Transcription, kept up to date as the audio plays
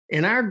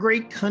In our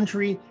great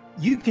country,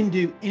 you can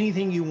do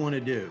anything you want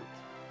to do.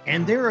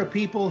 And there are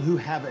people who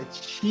have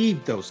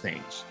achieved those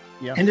things,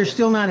 and they're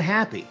still not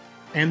happy.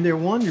 And they're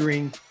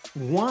wondering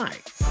why.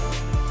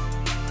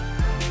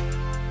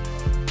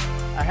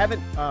 I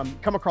haven't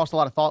come across a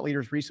lot of thought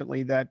leaders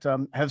recently that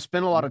have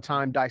spent a lot of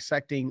time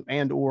dissecting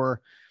and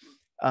or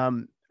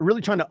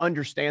really trying to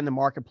understand the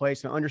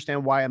marketplace and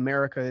understand why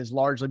America is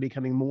largely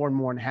becoming more and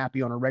more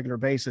unhappy on a regular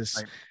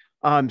basis.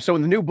 Right. So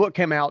when the new book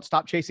came out,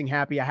 Stop Chasing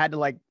Happy, I had to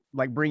like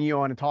bring you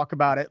on and talk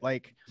about it.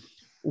 Like,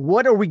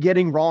 what are we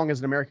getting wrong as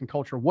an American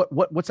culture?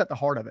 What's at the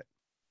heart of it?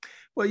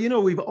 Well, you know,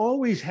 we've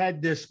always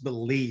had this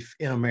belief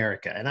in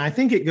America, and I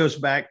think it goes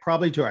back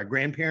probably to our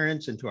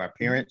grandparents and to our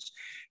parents.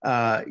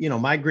 You know,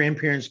 my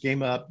grandparents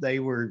came up, they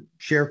were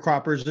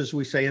sharecroppers, as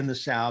we say in the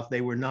South.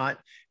 They were not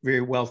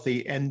very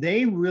wealthy, and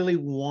they really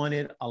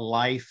wanted a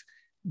life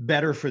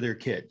better for their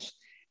kids.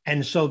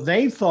 And so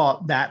they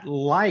thought that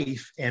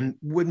life and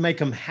would make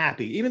them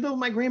happy. Even though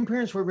my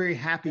grandparents were very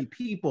happy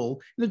people,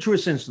 in the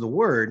truest sense of the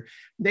word,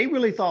 they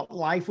really thought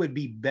life would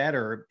be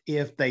better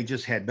if they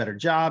just had better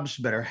jobs,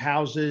 better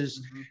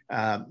houses,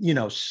 you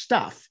know,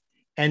 stuff.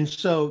 And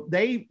so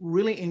they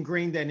really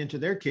ingrained that into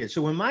their kids.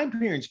 So when my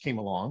parents came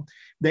along,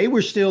 they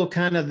were still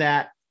kind of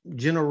that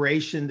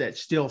generation that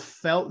still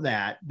felt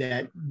that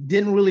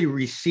didn't really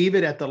receive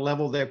it at the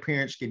level their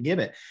parents could give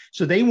it.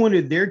 So they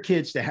wanted their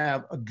kids to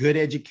have a good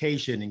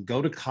education and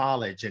go to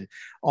college. And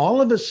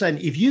all of a sudden,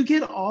 if you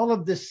get all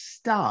of this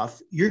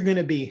stuff, you're going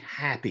to be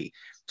happy.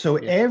 So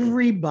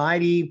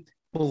everybody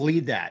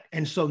believed that.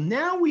 And so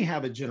now we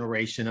have a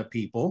generation of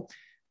people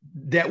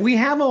that we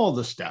have all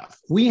the stuff.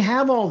 We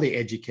have all the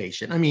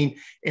education. I mean,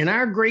 in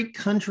our great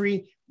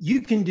country,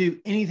 you can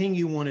do anything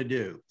you want to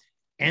do.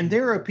 And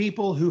there are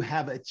people who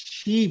have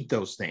achieved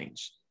those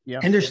things,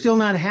 and they're still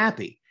not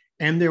happy.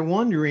 And they're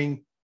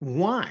wondering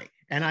why.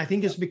 And I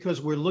think it's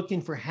because we're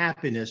looking for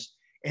happiness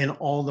in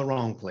all the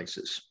wrong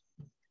places.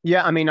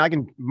 Yeah. I mean,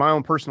 my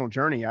own personal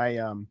journey,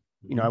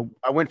 you know,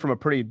 I went from a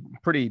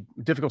pretty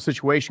difficult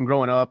situation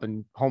growing up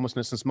and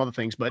homelessness and some other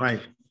things, but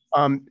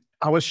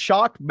I was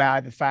shocked by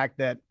the fact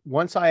that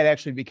once I had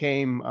actually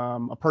became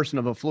a person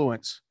of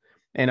affluence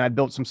and I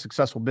built some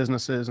successful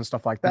businesses and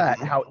stuff like that,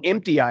 how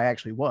empty I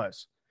actually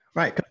was.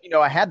 Right. You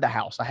know, I had the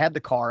house, I had the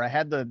car, I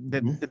had the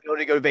ability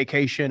to go to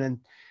vacation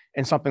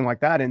and something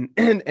like that.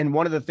 And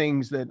one of the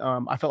things that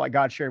I felt like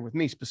God shared with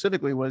me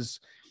specifically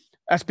was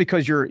that's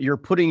because you're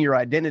putting your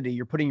identity,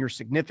 you're putting your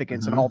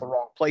significance in all the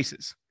wrong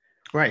places.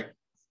 Right.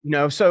 You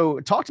know, so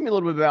talk to me a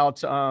little bit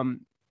about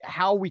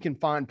how we can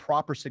find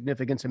proper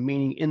significance and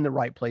meaning in the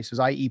right places,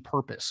 i.e.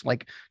 purpose.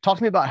 Like, talk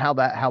to me about how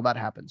that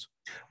happens.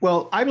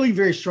 Well, I believe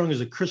very strong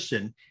as a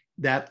Christian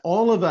that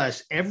all of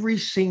us, every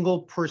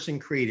single person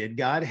created,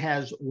 God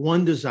has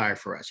one desire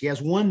for us. He has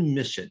one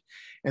mission,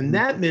 and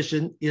that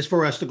mission is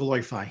for us to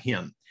glorify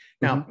him.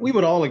 Now, we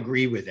would all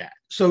agree with that.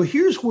 So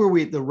here's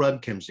where the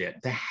rub comes in.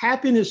 The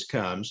happiness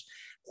comes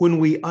when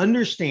we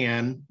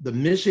understand the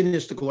mission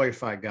is to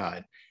glorify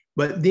God,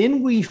 but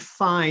then we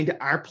find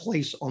our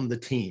place on the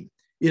team.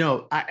 You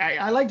know,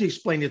 I like to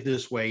explain it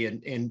this way,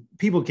 and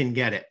people can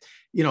get it.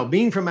 You know,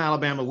 being from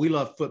Alabama, we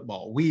love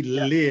football. We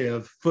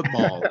live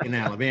football in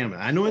Alabama.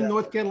 I know in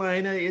North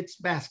Carolina, it's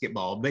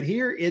basketball, but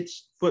here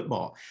it's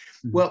football.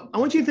 Well, I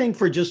want you to think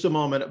for just a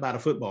moment about a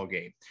football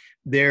game.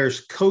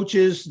 There's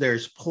coaches,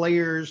 there's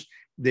players,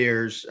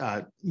 there's,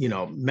 you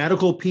know,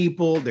 medical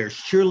people, there's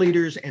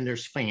cheerleaders, and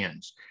there's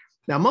fans.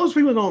 Now, most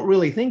people don't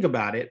really think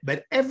about it,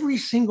 but every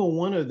single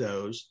one of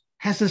those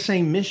has the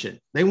same mission.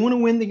 They want to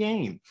win the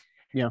game.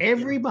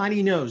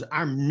 Everybody knows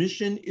our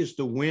mission is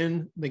to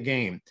win the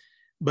game.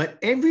 But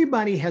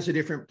everybody has a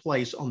different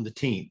place on the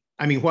team.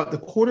 I mean, what the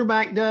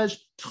quarterback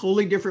does,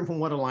 totally different from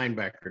what a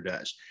linebacker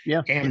does.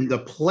 And the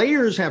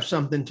players have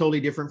something totally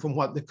different from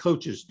what the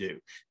coaches do.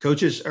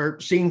 Coaches are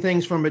seeing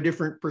things from a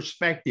different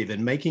perspective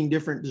and making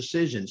different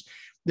decisions.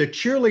 The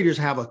cheerleaders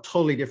have a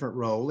totally different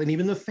role, and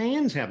even the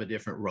fans have a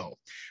different role.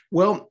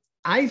 Well,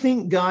 I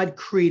think God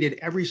created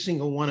every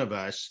single one of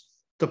us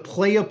to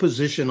play a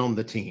position on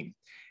the team.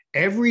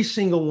 Every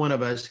single one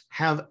of us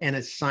have an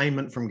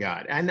assignment from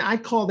God. And I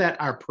call that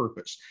our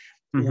purpose.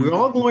 We're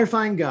all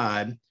glorifying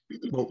God.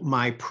 Well,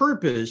 my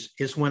purpose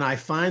is when I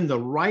find the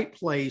right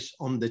place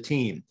on the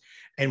team.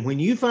 And when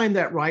you find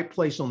that right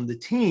place on the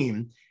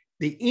team,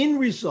 the end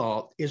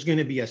result is going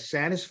to be a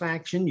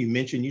satisfaction.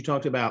 You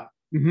talked about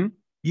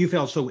you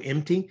felt so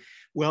empty.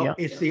 Well,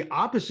 it's the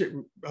opposite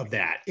of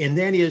that. And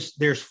that is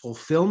there's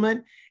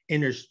fulfillment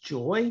and there's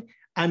joy.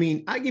 I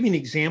mean, I'll give you an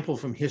example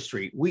from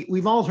history.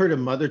 We've all heard of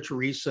Mother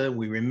Teresa.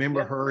 We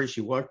remember her as she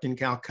worked in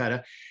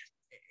Calcutta,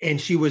 and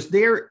she was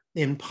there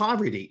in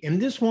poverty.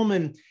 And this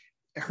woman,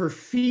 her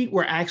feet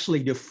were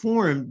actually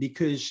deformed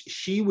because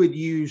she would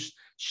use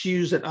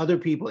shoes that other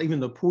people, even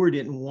the poor,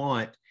 didn't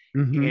want.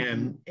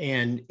 And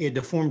it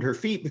deformed her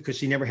feet because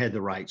she never had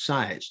the right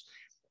size.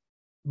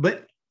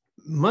 But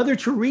Mother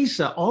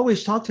Teresa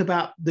always talked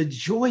about the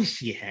joy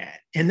she had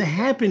and the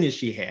happiness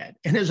she had.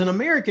 And as an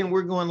American,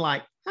 we're going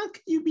like, how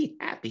can you be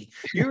happy?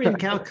 You're in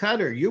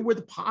Calcutta. You're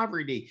with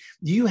poverty.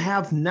 You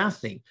have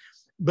nothing.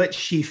 but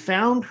she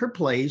found her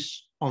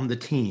place on the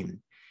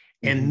team.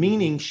 And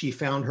meaning she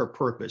found her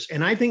purpose.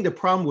 And I think the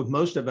problem with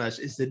most of us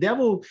is the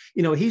devil,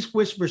 he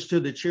whispers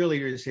to the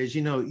cheerleader and says,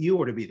 you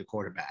ought to be the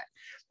quarterback.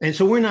 And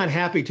so we're not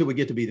happy till we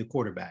get to be the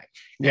quarterback.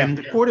 Yeah. And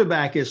the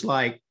quarterback is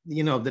like,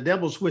 the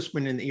devil's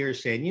whispering in the ear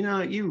saying,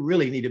 you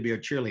really need to be a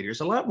cheerleader. It's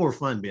a lot more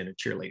fun being a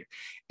cheerleader.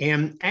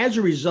 And as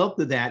a result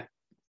of that,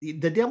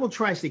 the devil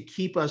tries to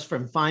keep us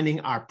from finding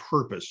our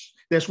purpose.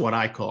 That's what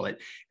I call it.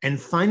 And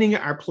finding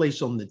our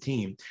place on the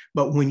team.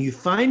 But when you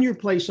find your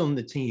place on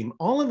the team,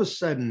 all of a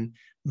sudden,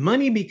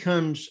 money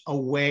becomes a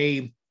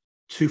way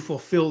to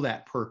fulfill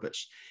that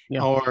purpose.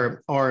 Yeah.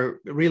 Or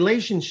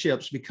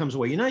relationships becomes a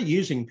way. You're not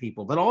using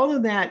people, but all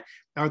of that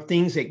are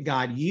things that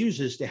God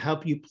uses to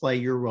help you play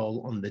your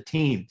role on the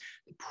team.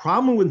 The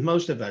problem with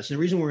most of us, and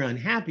the reason we're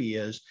unhappy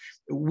is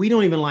we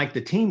don't even like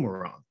the team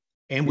we're on,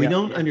 and we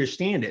don't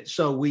understand it.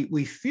 So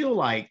we feel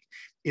like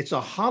it's a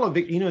hollow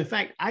victory. In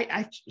fact,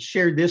 I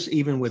shared this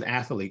even with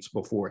athletes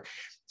before.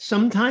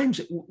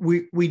 Sometimes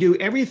we do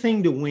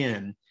everything to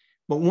win,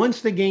 but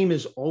once the game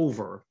is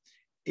over,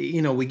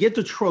 we get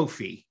the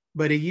trophy,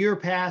 but a year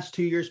passed,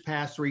 2 years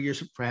passed, 3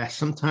 years passed.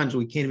 Sometimes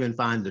we can't even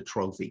find the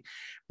trophy.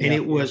 And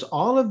it was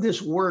all of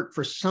this work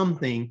for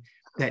something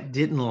that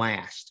didn't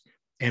last.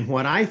 And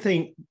what I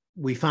think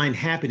we find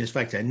happiness, in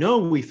fact, I know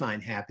we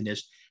find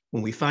happiness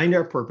when we find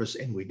our purpose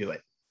and we do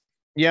it.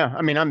 Yeah.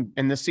 I mean, I'm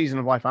in this season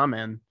of life I'm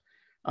in,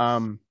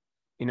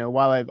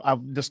 while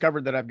I've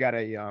discovered that I've got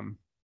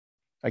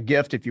a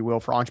gift, if you will,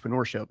 for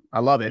entrepreneurship. I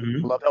love it.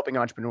 I love helping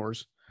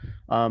entrepreneurs.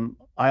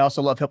 I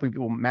also love helping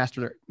people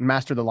master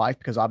their life,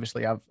 because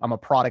obviously I'm a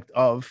product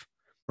of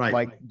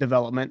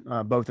development,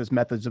 both as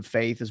methods of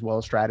faith as well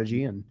as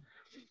strategy. And,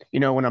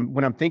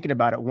 when I'm thinking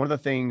about it, one of the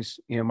things,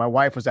 my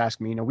wife was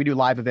asking me, we do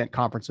live event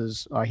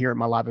conferences here at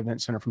my live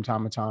event center from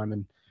time to time.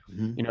 And,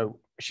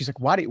 she's like,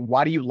 why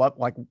do you love,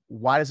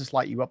 why does this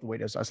light you up the way it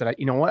does? I said,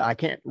 you know what? I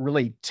can't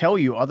really tell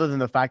you, other than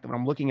the fact that when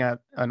I'm looking at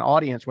an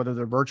audience, whether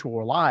they're virtual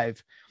or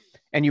live,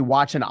 and you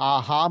watch an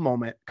aha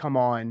moment come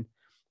on,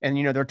 and,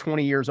 they're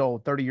 20 years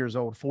old, 30 years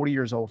old, 40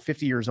 years old,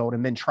 50 years old,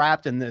 and then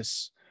trapped in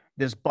this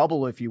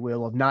bubble, if you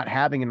will, of not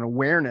having an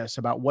awareness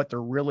about what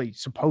they're really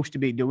supposed to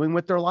be doing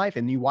with their life.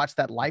 And you watch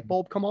that light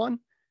bulb come on,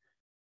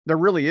 there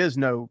really is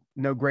no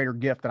greater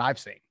gift that I've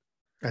seen.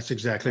 That's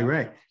exactly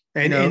right.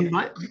 And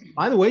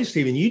by the way,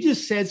 Stephen, you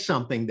just said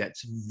something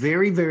that's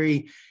very,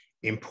 very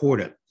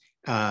important.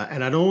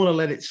 And I don't want to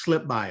let it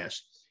slip by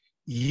us.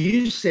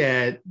 You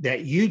said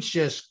that you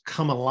just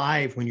come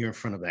alive when you're in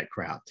front of that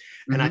crowd.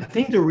 And I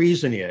think the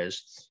reason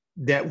is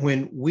that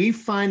when we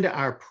find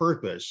our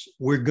purpose,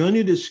 we're going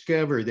to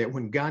discover that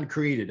when God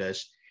created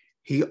us,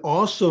 he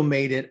also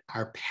made it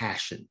our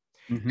passion.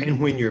 And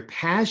when your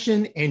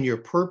passion and your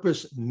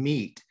purpose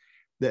meet,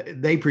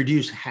 they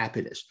produce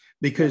happiness.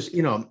 Because,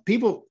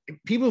 people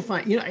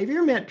find, have you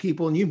ever met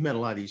people, and you've met a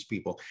lot of these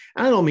people,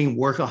 I don't mean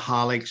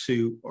workaholics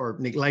who are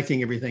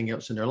neglecting everything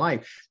else in their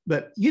life,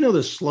 but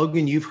the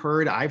slogan you've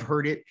heard, I've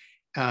heard it.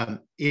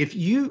 If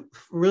you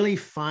really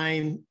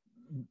find,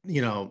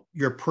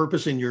 your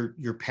purpose and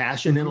your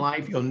passion in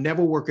life, you'll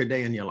never work a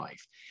day in your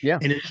life. Yeah.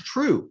 And it's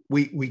true.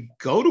 We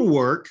go to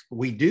work,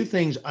 we do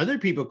things other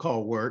people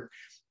call work,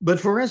 but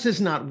for us, it's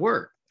not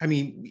work. I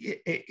mean,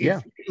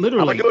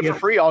 literally, I do it for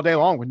free all day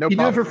long with no problem.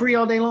 You do it for free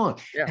all day long.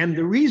 Yeah. And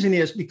the reason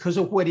is because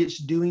of what it's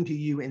doing to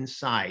you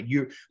inside.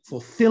 You're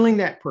fulfilling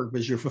that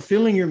purpose, you're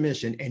fulfilling your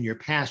mission and your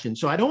passion.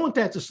 So I don't want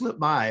that to slip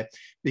by,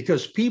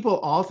 because people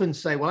often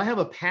say, well, I have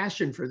a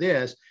passion for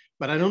this,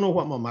 but I don't know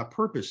what my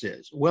purpose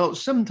is. Well,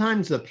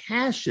 sometimes the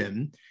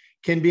passion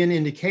can be an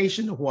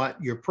indication of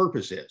what your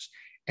purpose is.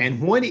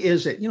 And what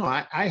is it?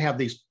 I have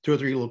these 2 or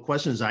 3 little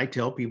questions I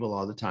tell people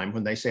all the time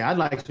when they say, I'd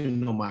like to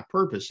know my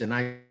purpose. And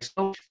I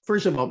say,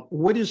 first of all,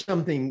 what is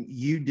something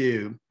you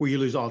do where you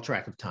lose all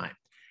track of time?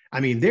 I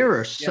mean, there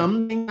are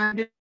some things I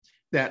do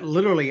that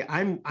literally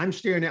I'm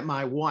staring at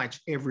my watch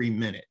every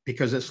minute,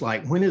 because it's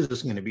like, when is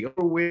this going to be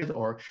over with?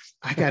 Or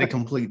I got to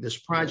complete this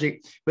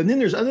project. But then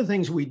there's other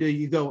things we do.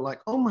 You go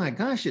like, oh my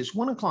gosh, it's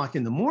 1 o'clock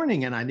in the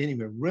morning and I didn't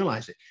even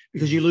realize it,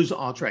 because you lose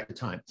all track of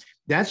time.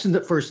 That's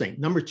the first thing.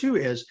 Number 2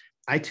 is,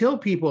 I tell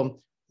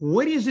people,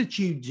 what is it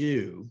you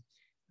do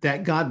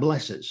that God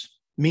blesses?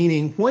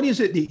 Meaning, what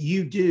is it that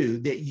you do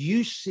that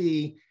you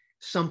see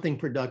something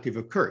productive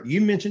occur?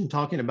 You mentioned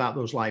talking about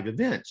those live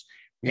events,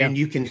 and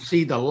you can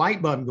see the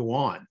light bulb go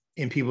on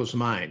in people's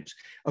minds.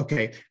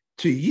 Okay,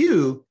 to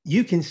you,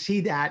 you can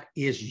see that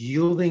is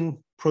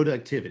yielding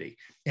productivity.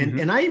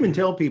 And I even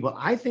tell people,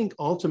 I think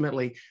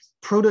ultimately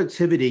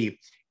productivity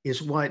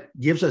is what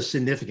gives us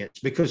significance,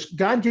 because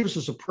God gives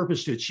us a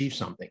purpose to achieve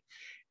something.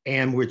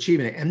 And we're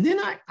achieving it. And then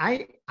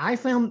I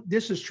found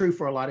this is true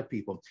for a lot of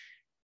people.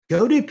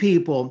 Go to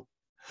people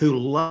who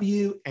love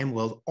you and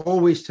will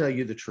always tell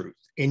you the truth.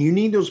 And you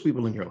need those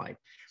people in your life.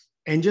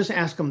 And just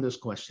ask them this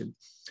question.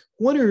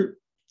 What are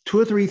 2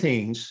 or 3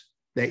 things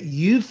that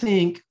you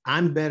think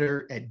I'm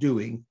better at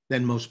doing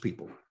than most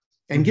people?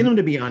 And get them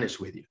to be honest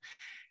with you.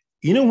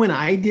 When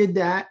I did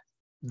that,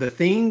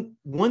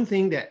 one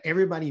thing that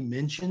everybody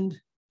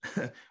mentioned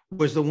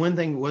was the one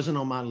thing that wasn't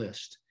on my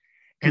list.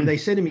 And they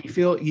said to me,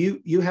 Phil,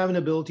 you have an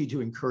ability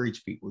to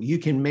encourage people. You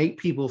can make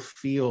people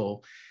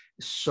feel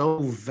so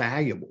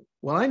valuable.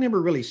 Well, I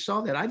never really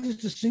saw that. I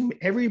just assumed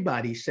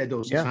everybody said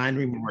those kind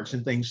remarks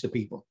and things to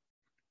people.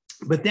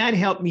 But that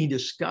helped me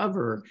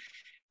discover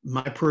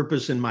my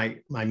purpose and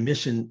my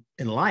mission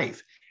in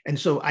life. And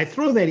so I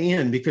throw that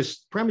in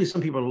because probably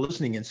some people are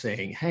listening and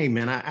saying, hey,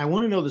 man, I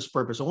want to know this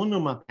purpose. I want to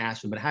know my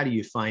passion, but how do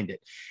you find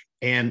it?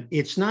 And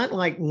it's not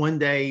like one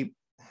day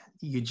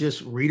you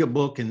just read a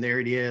book and there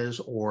it is,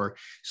 or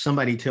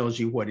somebody tells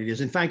you what it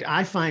is. In fact,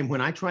 I find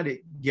when I try to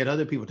get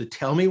other people to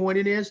tell me what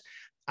it is,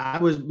 I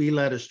would be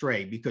led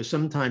astray because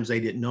sometimes they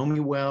didn't know me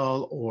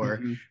well,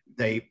 or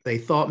they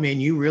thought, man,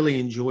 you really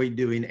enjoyed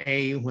doing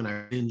A when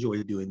I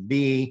enjoyed doing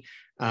B.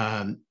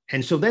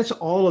 And so that's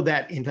all of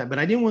that in fact, but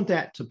I didn't want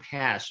that to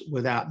pass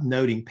without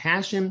noting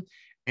passion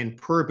and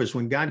purpose.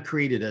 When God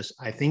created us,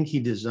 I think he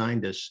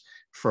designed us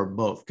for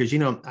both. Because,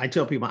 I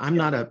tell people, I'm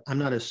not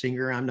a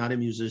singer. I'm not a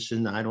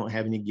musician. I don't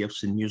have any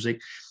gifts in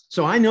music.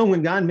 So I know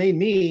when God made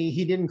me,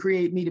 he didn't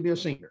create me to be a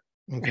singer.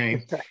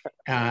 Okay.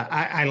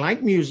 I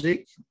like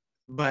music,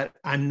 but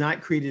I'm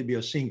not created to be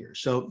a singer.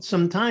 So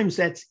sometimes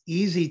that's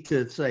easy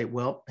to say,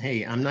 well,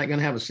 hey, I'm not going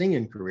to have a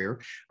singing career.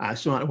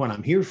 That's not what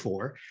I'm here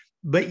for.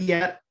 But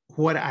yet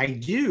what I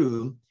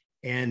do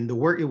and the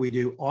work that we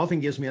do often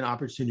gives me an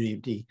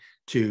opportunity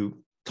to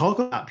talk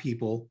about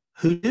people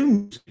who do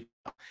music.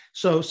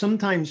 So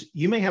sometimes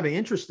you may have an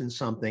interest in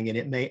something and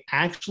it may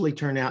actually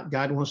turn out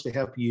God wants to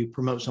help you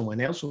promote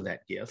someone else with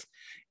that gift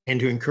and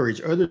to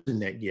encourage others in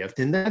that gift.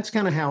 And that's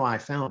kind of how I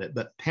found it.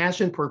 But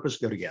passion and purpose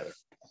go together.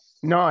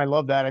 No, I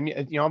love that. I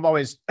mean,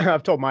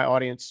 I've told my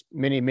audience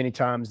many, many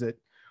times that,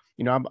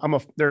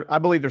 I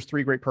believe there's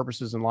three great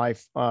purposes in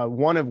life.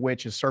 One of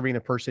which is serving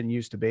the person you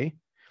used to be.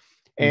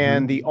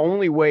 And the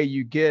only way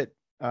you get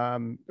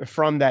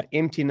from that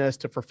emptiness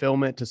to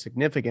fulfillment to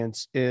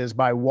significance is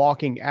by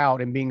walking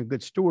out and being a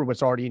good steward of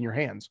what's already in your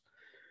hands.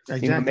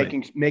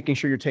 Exactly. Making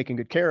sure you're taking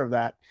good care of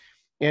that.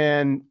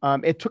 And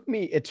it took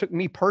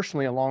me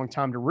personally a long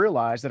time to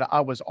realize that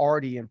I was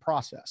already in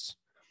process.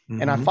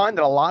 And I find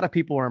that a lot of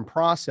people are in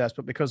process,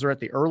 but because they're at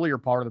the earlier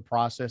part of the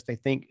process, they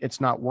think it's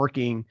not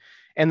working,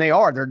 and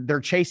they're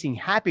chasing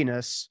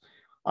happiness,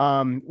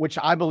 which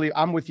I believe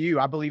I'm with you.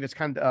 I believe it's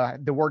kind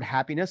of the word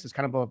happiness is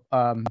kind of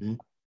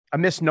a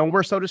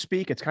misnomer, so to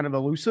speak. It's kind of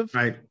elusive,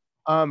 right?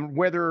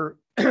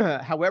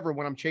 However,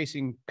 when I'm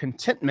chasing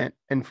contentment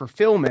and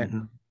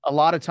fulfillment, a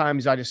lot of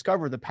times I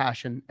discover the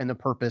passion and the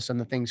purpose and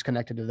the things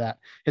connected to that.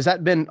 Has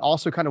that been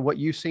also kind of what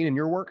you've seen in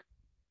your work?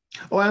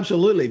 Oh,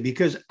 absolutely.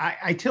 Because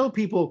I tell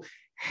people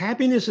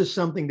happiness is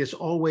something that's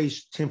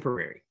always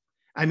temporary.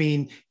 I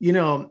mean,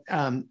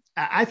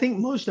 I think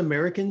most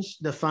Americans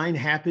define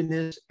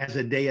happiness as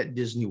a day at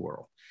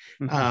Disneyworld.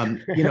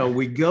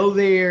 We go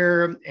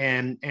there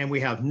and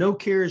we have no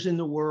cares in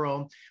the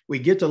world. We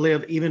get to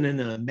live even in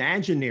an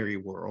imaginary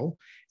world,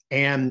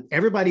 and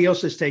everybody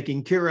else is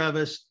taking care of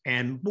us.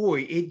 And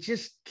boy, it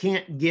just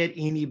can't get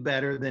any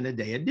better than a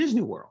day at Disney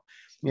World.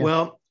 Yeah.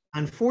 Well,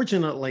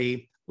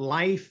 unfortunately,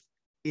 life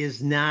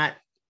is not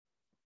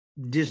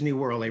Disney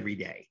World every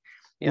day.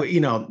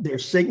 Yep. Well,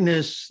 there's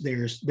sickness,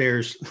 there's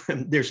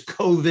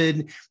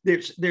COVID,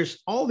 there's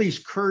all these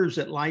curves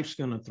that life's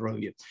going to throw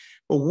you.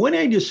 But what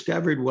I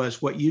discovered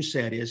was what you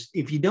said is,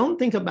 if you don't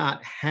think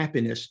about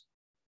happiness,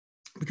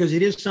 because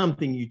it is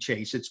something you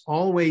chase, it's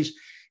always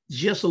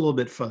just a little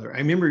bit further. I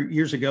remember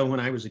years ago when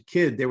I was a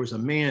kid, there was a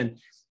man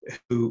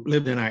who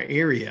lived in our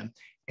area,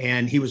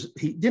 and he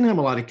didn't have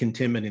a lot of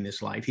contentment in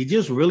his life. He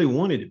just really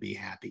wanted to be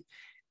happy.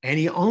 And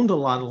he owned a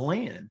lot of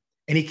land,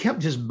 and he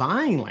kept just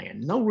buying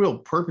land, no real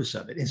purpose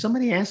of it. And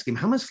somebody asked him,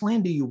 how much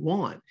land do you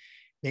want?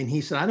 And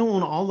he said, I don't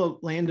want all the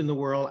land in the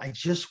world. I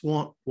just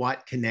want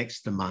what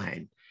connects to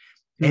mine.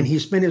 And he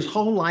spent his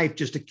whole life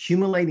just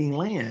accumulating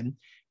land,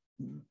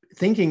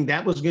 thinking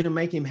that was going to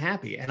make him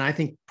happy. And I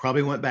think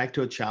probably went back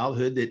to a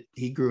childhood that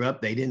he grew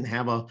up. They didn't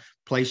have a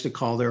place to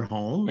call their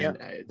home and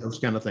those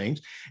kind of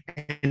things.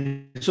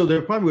 And so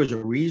there probably was a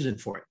reason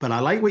for it. But I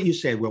like what you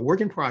said. We're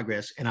work in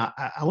progress. And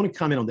I want to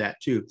comment on that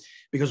too,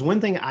 because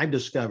one thing I've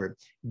discovered,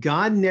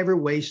 God never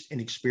wastes an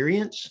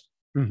experience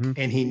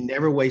and he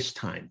never wastes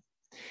time.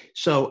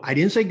 So I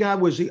didn't say God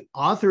was the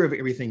author of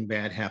everything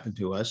bad happened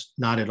to us,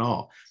 not at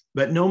all.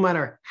 But no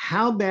matter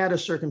how bad a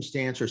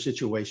circumstance or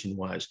situation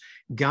was,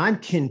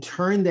 God can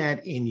turn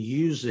that and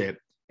use it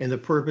in the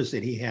purpose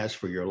that he has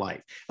for your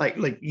life.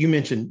 Like you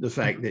mentioned the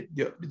fact that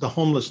the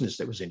homelessness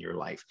that was in your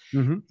life.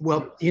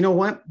 Well, you know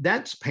what?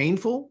 That's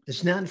painful.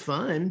 It's not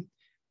fun,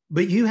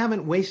 but you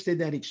haven't wasted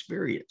that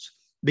experience,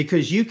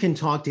 because you can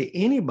talk to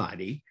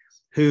anybody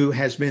who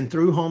has been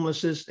through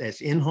homelessness,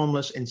 that's in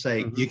homeless, and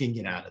say, you can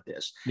get out of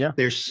this. Yeah.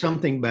 There's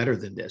something better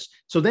than this.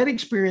 So that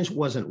experience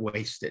wasn't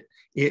wasted.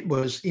 It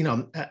was,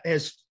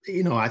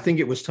 I think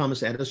it was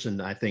Thomas Edison,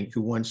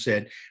 who once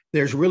said,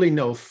 there's really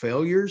no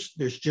failures.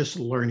 There's just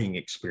learning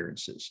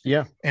experiences.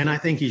 Yeah. And I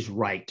think he's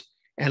right.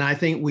 And I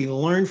think we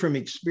learn from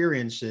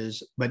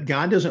experiences, but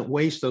God doesn't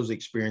waste those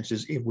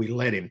experiences if we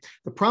let him.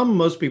 The problem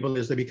most people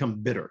is they become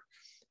bitter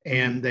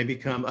and they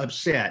become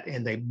upset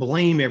and they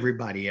blame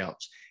everybody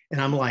else.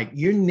 And I'm like,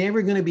 you're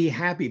never going to be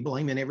happy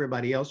blaming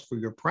everybody else for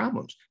your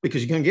problems,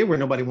 because you're going to get where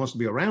nobody wants to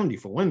be around you,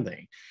 for one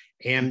thing.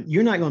 And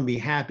you're not going to be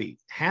happy.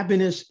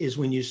 Happiness is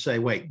when you say,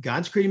 wait,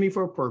 God's created me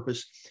for a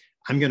purpose.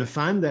 I'm going to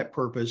find that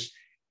purpose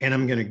and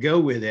I'm going to go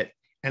with it.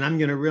 And I'm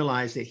going to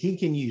realize that he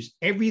can use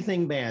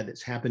everything bad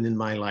that's happened in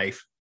my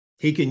life.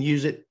 He can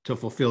use it to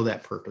fulfill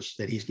that purpose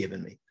that he's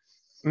given me.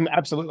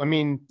 Absolutely. I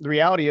mean, the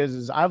reality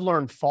is I've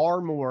learned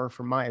far more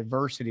from my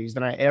adversities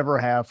than I ever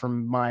have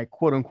from my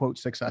quote unquote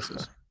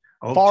successes.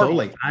 Oh, far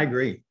totally. more. I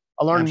agree.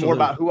 I learned Absolutely. more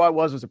about who I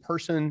was as a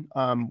person,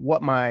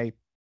 what my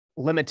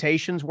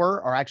limitations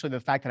were, or actually the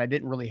fact that I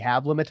didn't really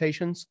have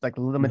limitations. Like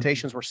the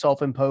limitations were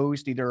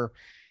self-imposed, either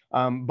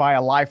by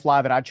a life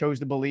lie that I chose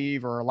to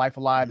believe, or a life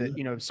lie that,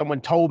 you know, someone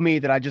told me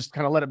that I just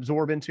kind of let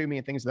absorb into me,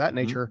 and things of that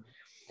nature.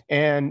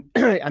 And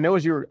I know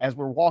as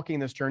we're walking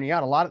this journey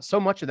out, so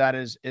much of that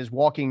is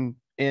walking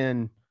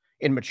in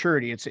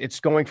maturity. It's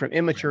going from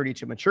immaturity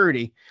to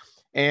maturity.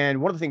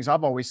 And one of the things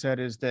I've always said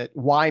is that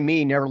why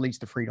me never leads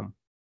to freedom.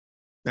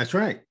 That's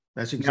right.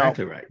 That's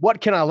exactly right.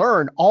 What can I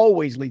learn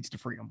always leads to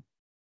freedom.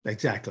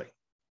 Exactly.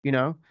 You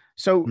know,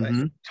 so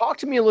talk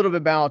to me a little bit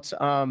about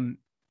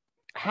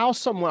how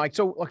someone like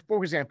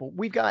for example,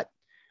 we've got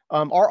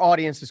our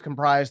audience is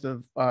comprised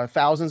of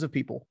thousands of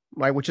people,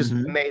 right? Which is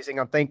amazing.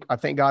 I thank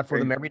God for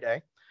them every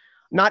day.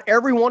 Not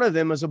every one of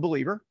them is a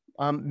believer.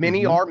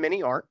 Many are,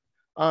 many aren't.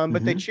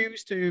 But they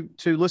choose to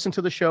listen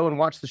to the show and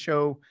watch the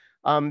show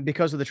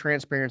because of the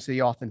transparency,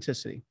 the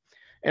authenticity.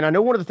 And I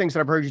know one of the things that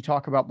I've heard you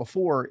talk about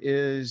before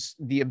is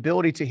the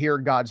ability to hear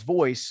God's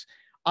voice.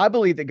 I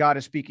believe that God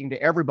is speaking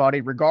to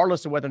everybody,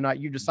 regardless of whether or not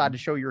you decide to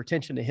show your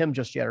attention to him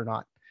just yet or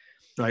not.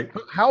 Right.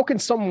 How can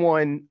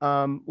someone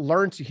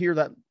learn to hear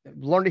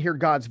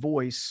God's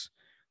voice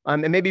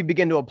and maybe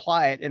begin to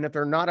apply it? And if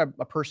they're not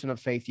a person of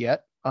faith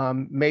yet,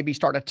 maybe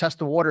start to test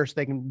the water so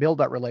they can build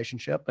that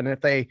relationship. And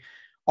if they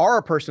are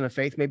a person of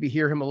faith, maybe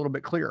hear him a little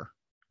bit clearer.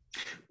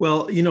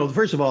 Well, you know,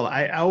 first of all,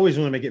 I always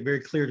want to make it very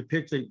clear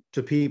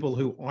to people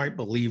who aren't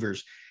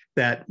believers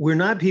that we're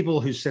not people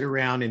who sit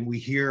around and we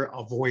hear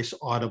a voice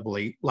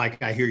audibly,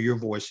 like I hear your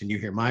voice and you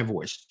hear my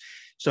voice.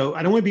 So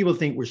I don't want people to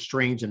think we're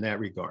strange in that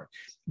regard.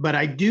 But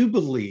I do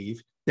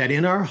believe that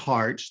in our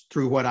hearts,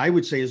 through what I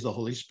would say is the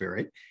Holy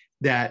Spirit,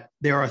 that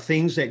there are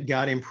things that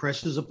God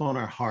impresses upon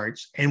our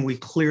hearts and we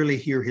clearly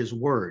hear his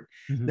word.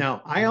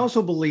 Now, I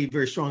also believe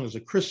very strongly as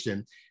a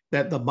Christian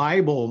that the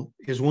Bible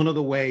is one of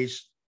the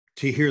ways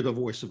to hear the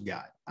voice of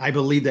God. I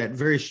believe that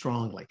very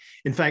strongly.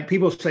 In fact,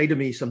 people say to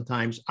me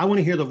sometimes, I want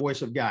to hear the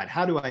voice of God.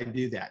 How do I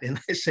do that? And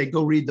I say,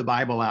 go read the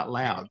Bible out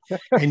loud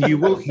and you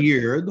will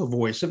hear the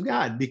voice of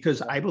God,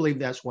 because I believe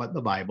that's what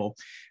the Bible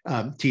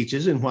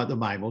teaches and what the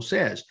Bible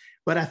says.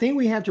 But I think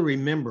we have to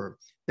remember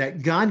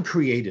that God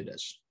created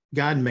us.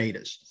 God made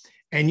us.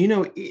 And, you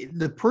know,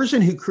 the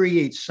person who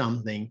creates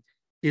something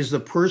is the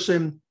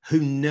person who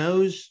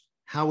knows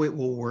how it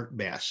will work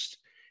best.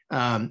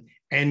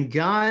 And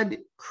God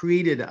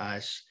created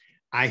us.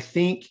 I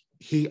think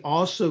he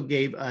also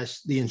gave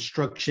us the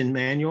instruction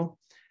manual,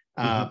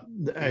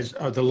 as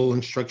the little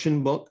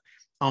instruction book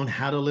on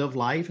how to live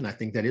life. And I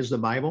think that is the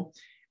Bible.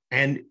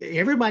 And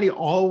everybody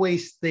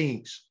always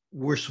thinks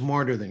we're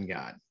smarter than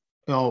God.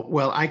 Oh,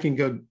 well, I can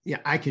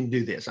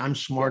do this. I'm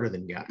smarter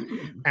than God.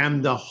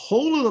 And the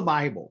whole of the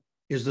Bible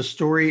is the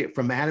story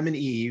from Adam and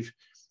Eve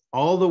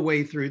all the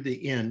way through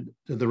the end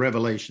to the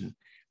Revelation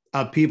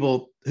of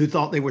people who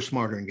thought they were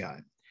smarter than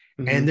God.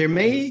 And they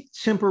may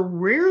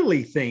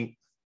temporarily think,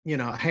 you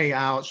know, hey,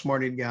 I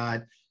outsmarted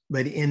God.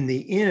 But in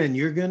the end,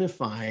 you're going to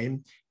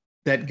find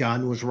that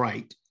God was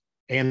right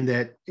and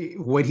that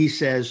what he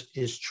says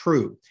is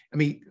true. I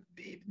mean,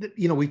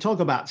 you know, we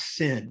talk about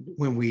sin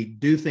when we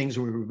do things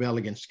and we rebel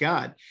against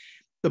God.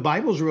 The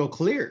Bible's real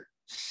clear.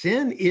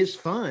 Sin is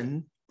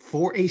fun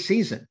for a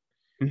season.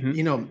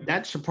 You know,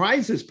 that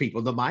surprises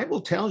people. The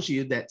Bible tells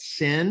you that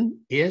sin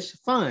is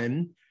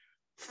fun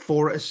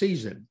for a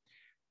season.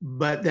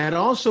 But that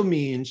also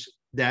means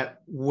that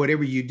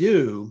whatever you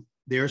do,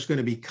 there's going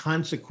to be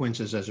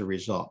consequences as a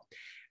result.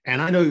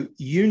 And I know,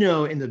 you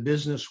know, in the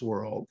business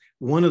world,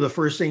 one of the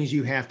first things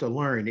you have to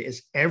learn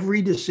is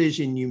every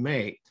decision you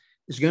make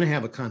is going to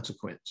have a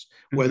consequence,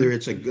 whether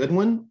it's a good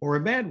one or a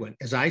bad one.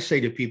 As I say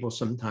to people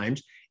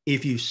sometimes,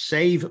 if you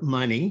save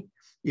money,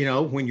 you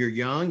know, when you're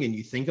young and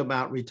you think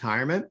about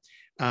retirement,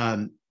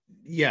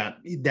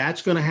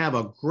 that's going to have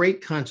a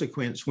great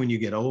consequence when you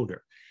get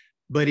older.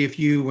 But if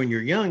you, when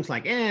you're young, it's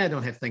like, I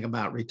don't have to think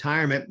about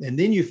retirement. And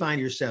then you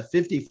find yourself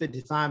 50,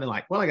 55 and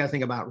like, well, I got to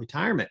think about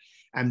retirement.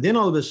 And then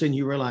all of a sudden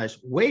you realize,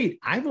 wait,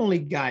 I've only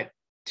got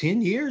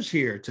 10 years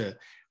here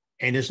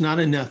and it's not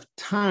enough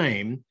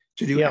time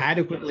to do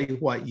adequately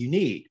what you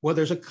need. Well,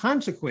 there's a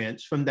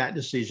consequence from that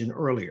decision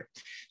earlier.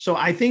 So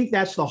I think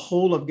that's the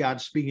whole of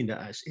God speaking to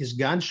us, is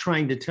God's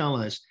trying to tell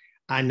us,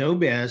 I know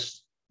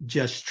best,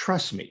 just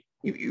trust me.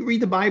 You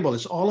read the Bible,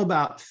 it's all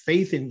about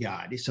faith in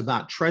God. It's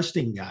about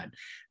trusting God.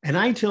 And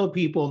I tell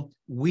people,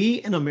 we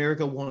in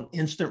America want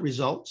instant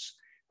results,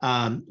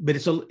 but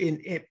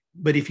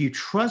if you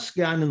trust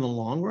God in the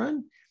long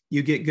run,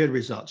 you get good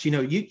results.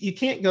 You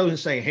can't go and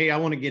say, hey, I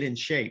want to get in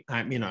shape.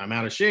 I'm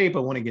out of shape. I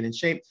want to get in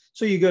shape.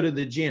 So you go to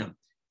the gym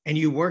and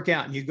you work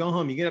out and you go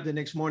home, you get up the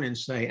next morning and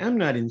say, I'm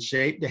not in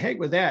shape. The heck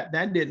with that.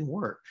 That didn't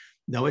work.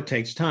 No, it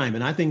takes time.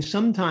 And I think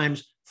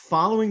sometimes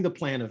following the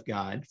plan of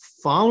God,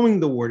 following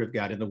the word of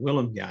God and the will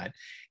of God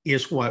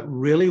is what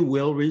really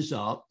will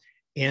result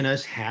in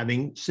us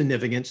having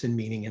significance and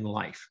meaning in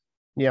life.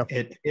 Yeah.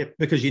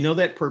 Because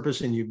that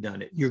purpose and you've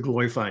done it. You're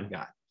glorifying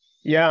God.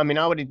 Yeah, I mean,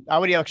 I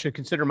would actually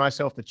consider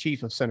myself the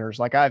chief of sinners.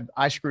 Like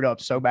I screwed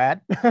up so bad.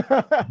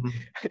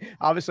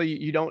 Obviously,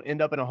 you don't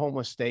end up in a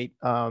homeless state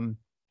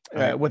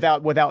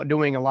without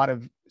doing a lot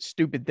of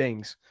stupid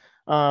things.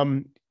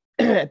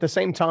 At the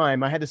same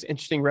time, I had this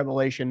interesting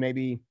revelation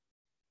maybe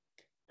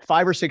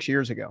 5 or 6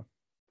 years ago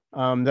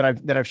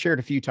that I've shared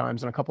a few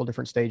times in a couple of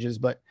different stages.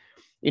 But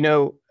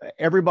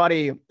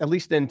everybody, at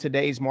least in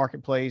today's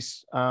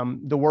marketplace,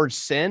 the word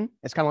sin,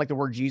 it's kind of like the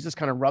word Jesus,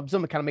 kind of rubs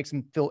them. It kind of makes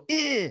them feel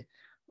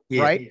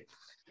yeah, right.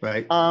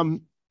 Right.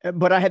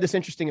 But I had this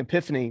interesting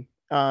epiphany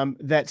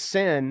that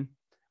sin,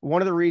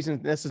 one of the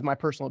reasons, this is my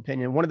personal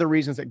opinion, one of the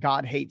reasons that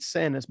God hates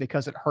sin is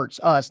because it hurts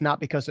us, not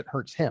because it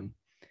hurts him.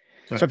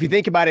 Right. So if you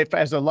think about it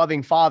as a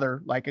loving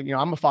father, like,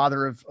 I'm a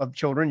father of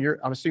children,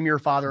 I'm assuming you're a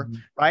father,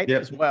 right?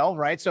 Yep. As well.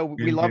 Right. So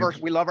we love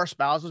our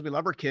spouses. We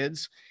love our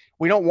kids.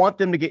 We don't want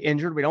them to get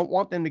injured. We don't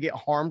want them to get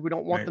harmed. We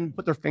don't want them to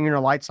put their finger in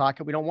a light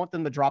socket. We don't want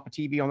them to drop a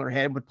TV on their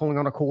head with pulling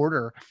on a cord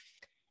or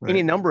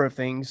any number of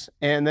things.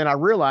 And then I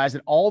realized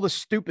that all the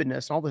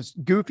stupidness, all this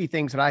goofy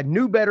things that I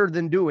knew better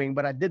than doing,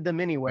 but I did them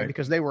anyway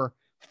because they were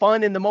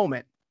fun in the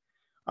moment,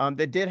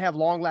 that did have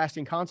long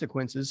lasting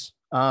consequences.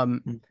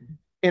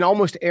 In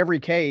almost every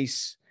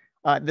case,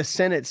 the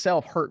sin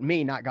itself hurt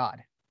me, not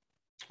God.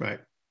 Right.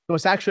 So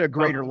it's actually a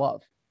greater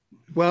love.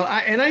 Well,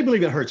 I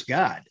believe it hurts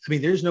God. I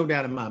mean, there's no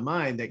doubt in my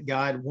mind that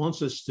God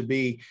wants us to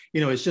be,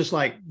 it's just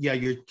like,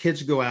 your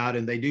kids go out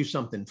and they do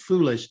something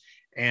foolish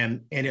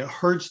and it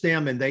hurts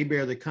them and they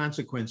bear the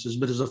consequences.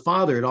 But as a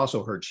father, it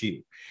also hurts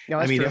you.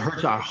 I mean, true. It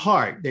hurts our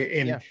heart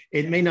and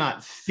it may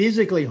not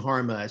physically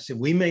harm us and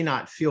we may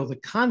not feel the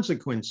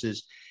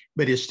consequences,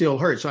 but it still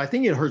hurts. So I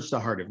think it hurts the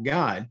heart of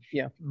God.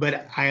 Yeah.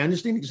 But I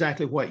understand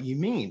exactly what you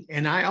mean.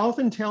 And I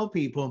often tell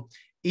people,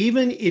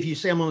 even if you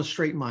say, I'm going to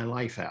straighten my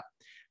life out,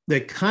 the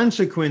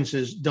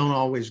consequences don't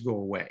always go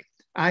away.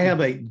 I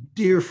have a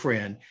dear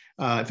friend.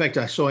 In fact,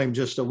 I saw him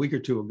just a week or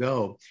two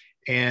ago.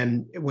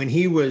 And when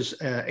he was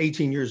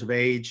 18 years of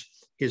age,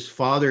 his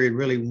father had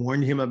really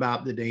warned him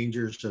about the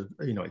dangers of,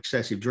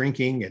 excessive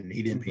drinking, and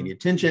he didn't pay any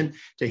attention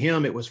to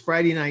him. It was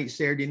Friday night,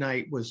 Saturday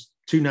night was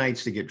 2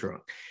 nights to get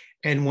drunk.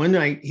 And one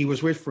night he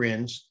was with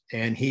friends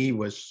and he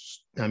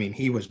was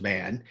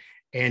bad.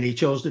 And he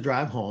chose to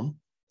drive home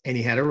and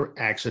he had an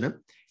accident.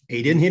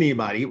 He didn't hit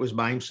anybody. It was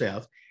by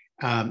himself.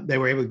 They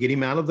were able to get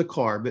him out of the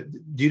car, but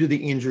due to the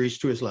injuries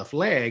to his left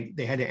leg,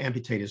 they had to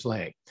amputate his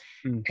leg.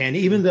 And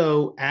even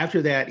though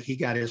after that, he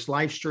got his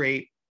life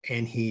straight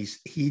and he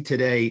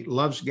today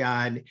loves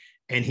God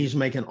and he's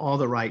making all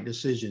the right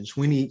decisions.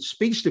 When he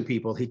speaks to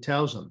people, he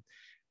tells them,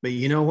 but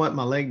you know what?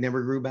 My leg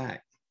never grew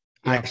back.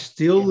 I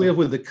still live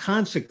with the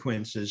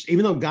consequences,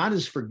 even though God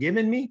has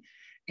forgiven me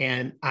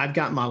and I've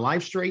got my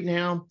life straight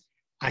now,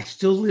 I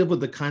still live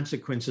with the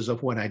consequences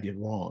of what I did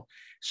wrong.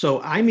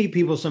 So I meet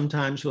people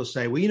sometimes who'll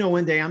say, well,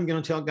 one day I'm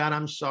going to tell God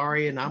I'm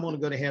sorry and I'm going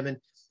to go to heaven.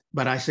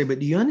 But I say, but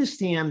do you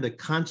understand the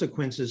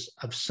consequences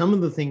of some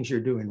of the things you're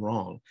doing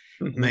wrong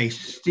may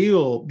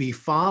still be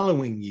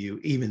following you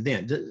even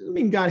then? I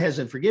mean, God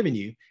hasn't forgiven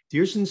you. If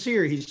you're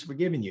sincere, he's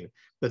forgiven you,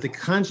 but the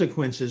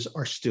consequences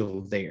are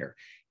still there.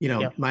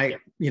 My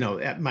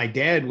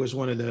dad was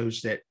one of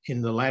those that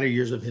in the latter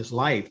years of his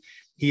life,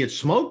 he had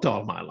smoked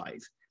all my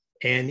life.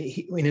 And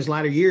in his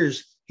latter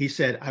years, he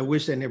said, I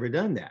wish I'd never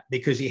done that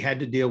because he had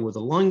to deal with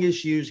the lung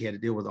issues. He had to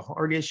deal with the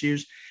heart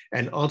issues.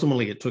 And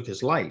ultimately it took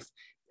his life.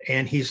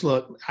 And he's,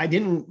 look, I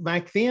didn't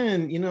back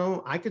then,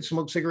 I could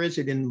smoke cigarettes.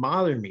 It didn't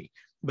bother me.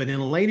 But in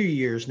later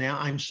years, now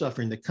I'm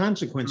suffering the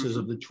consequences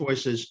of the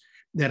choices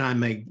that I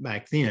made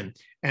back then.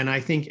 And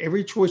I think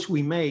every choice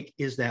we make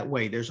is that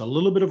way. There's a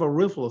little bit of a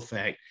ripple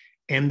effect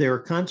and there are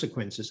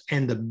consequences.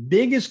 And the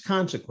biggest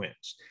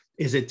consequence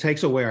is it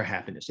takes away our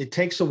happiness. It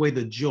takes away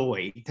the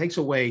joy. It takes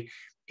away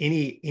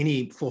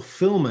any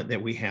fulfillment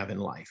that we have in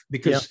life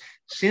because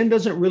sin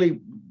doesn't really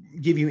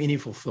give you any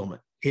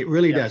fulfillment. It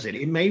really doesn't.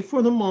 It may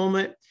for the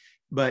moment,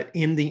 but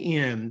in the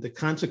end, the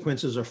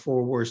consequences are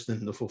far worse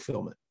than the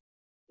fulfillment.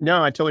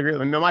 No, I totally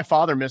agree. I mean, my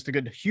father missed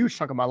a huge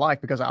chunk of my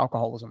life because of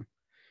alcoholism.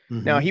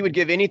 Now, he would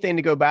give anything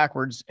to go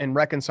backwards and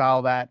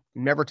reconcile that,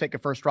 never take a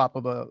first drop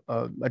of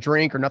a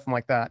drink or nothing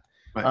like that.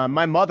 Right.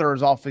 My mother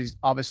has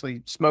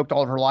obviously smoked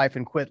all of her life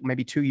and quit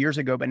maybe 2 years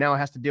ago, but now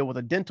has to deal with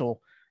a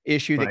dental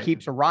issue that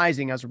keeps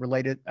arising as it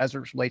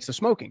relates to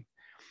smoking.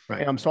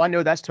 Right. So I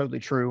know that's totally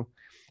true.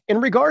 In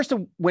regards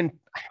to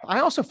I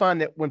also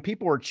find that when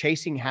people are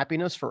chasing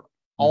happiness for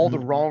all the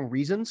wrong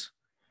reasons,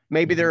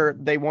 maybe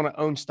they want to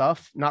own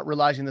stuff, not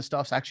realizing the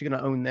stuff's actually going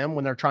to own them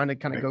when they're trying to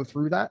kind of go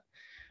through that.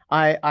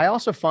 I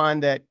also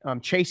find that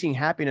chasing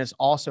happiness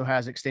also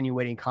has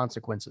extenuating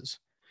consequences.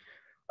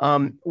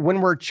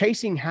 When we're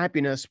chasing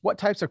happiness, what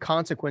types of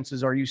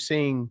consequences are you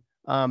seeing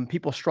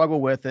people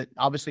struggle with that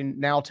obviously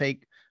now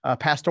take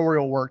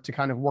pastoral work to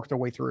kind of work their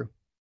way through?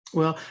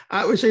 Well,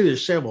 I would say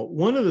there's several.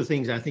 One of the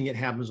things I think it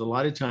happens a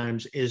lot of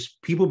times is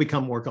people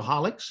become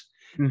workaholics.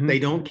 Mm-hmm. They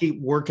don't keep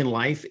work and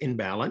life in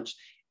balance.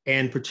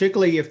 And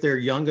particularly if they're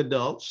young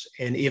adults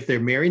and if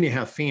they're married and they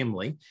have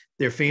family,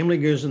 their family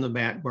goes in the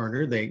back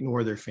burner. They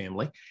ignore their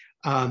family.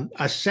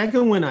 A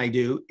second one I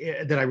do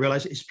that I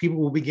realize is people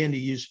will begin to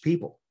use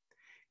people.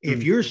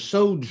 If you're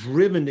so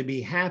driven to be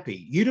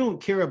happy, you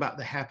don't care about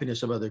the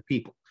happiness of other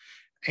people.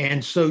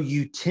 And so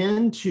you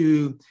tend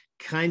to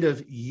kind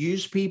of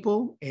use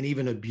people and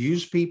even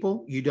abuse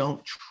people. You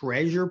don't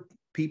treasure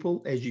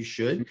people as you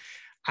should.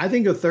 I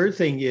think a third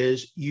thing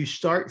is you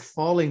start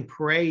falling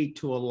prey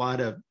to a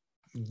lot of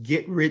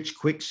get rich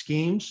quick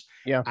schemes.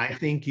 Yeah. I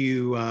think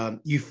you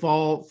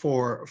fall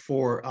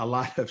for a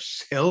lot of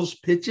sales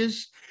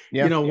pitches.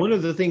 Yeah. One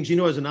of the things,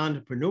 as an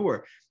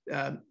entrepreneur,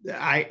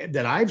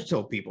 that I've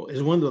told people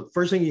is one of the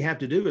first things you have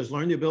to do is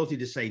learn the ability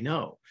to say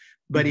no.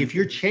 But if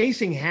you're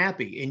chasing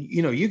happy and,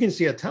 you can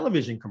see a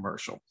television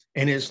commercial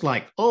and it's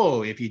like,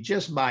 oh, if you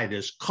just buy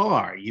this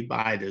car, you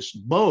buy this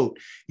boat,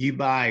 you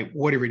buy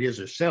whatever it is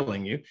they're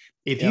selling you.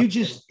 If you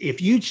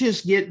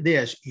just get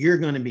this, you're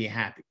going to be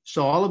happy.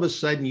 So all of a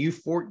sudden you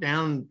fork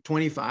down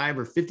 $25,000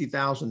 or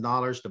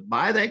 $50,000 to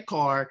buy that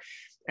car.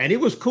 And it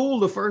was cool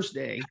the first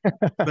day,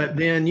 but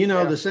then,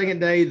 the second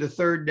day, the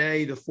third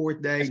day, the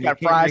fourth day, it's got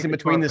fries in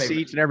between the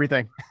seats and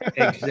everything.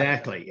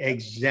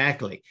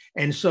 Exactly.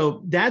 And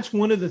so that's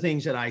one of the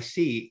things that I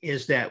see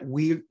is that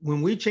when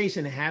we're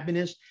chasing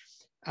happiness,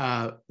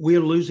 we're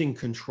losing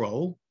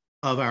control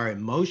of our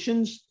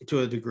emotions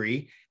to a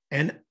degree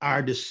and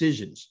our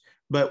decisions.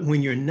 But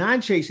when you're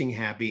not chasing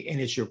happy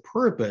and it's your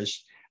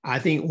purpose, I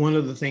think one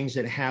of the things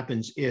that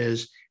happens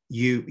is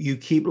you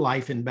keep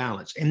life in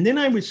balance. And then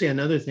I would say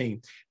another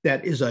thing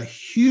that is a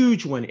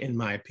huge one, in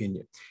my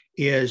opinion,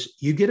 is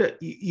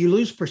you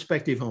lose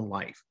perspective on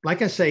life.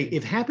 Like I say,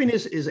 if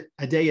happiness is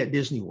a day at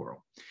Disney World,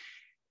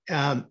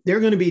 there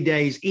are going to be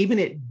days, even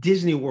at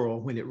Disney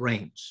World, when it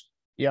rains.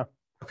 Yeah.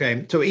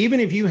 Okay. So even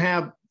if you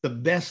have the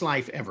best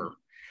life ever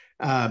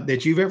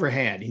that you've ever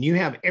had, and you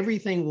have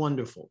everything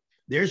wonderful,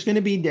 there's going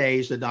to be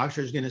days the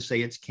doctor is going to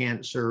say it's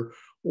cancer,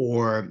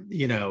 or,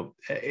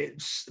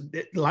 it's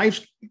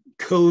life's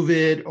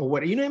COVID or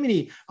what, how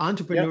many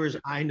entrepreneurs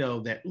I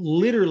know that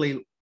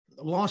literally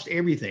lost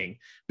everything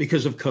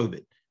because of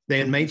COVID. They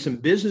had made some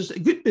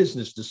good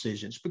business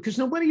decisions because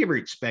nobody ever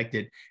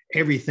expected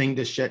everything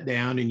to shut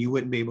down and you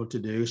wouldn't be able to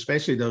do,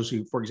 especially those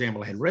who, for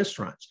example, had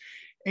restaurants,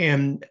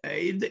 and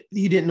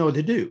you didn't know what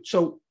to do.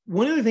 So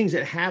one of the things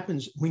that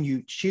happens when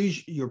you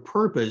choose your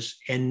purpose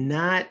and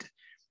not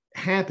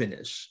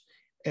happiness,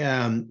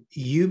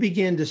 you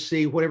begin to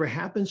see whatever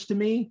happens to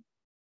me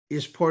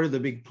is part of the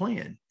big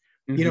plan.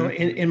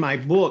 In my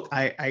book,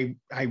 I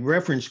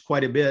referenced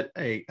quite a bit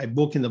a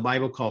book in the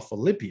Bible called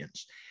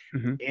Philippians,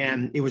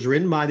 and it was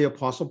written by the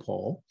Apostle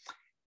Paul,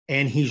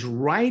 and he's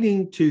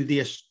writing to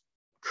this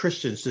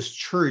Christians, this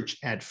church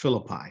at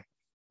Philippi.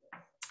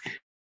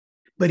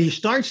 But he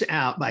starts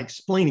out by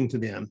explaining to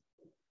them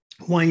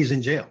why he's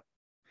in jail,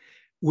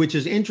 which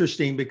is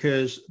interesting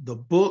because the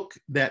book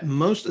that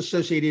most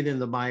associated in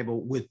the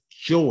Bible with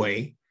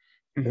joy,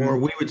 or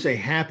we would say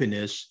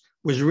happiness,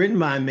 was written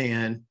by a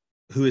man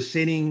who is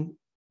sitting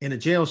in a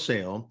jail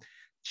cell,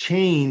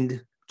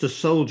 chained to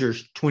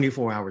soldiers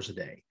 24 hours a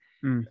day.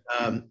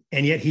 And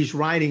yet he's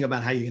writing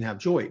about how you can have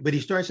joy. But he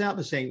starts out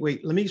by saying,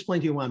 wait, let me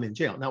explain to you why I'm in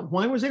jail. Now,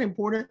 why was it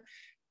important?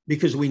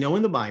 Because we know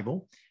in the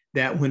Bible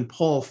that when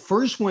Paul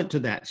first went to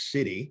that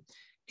city,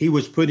 he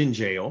was put in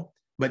jail,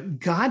 but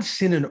God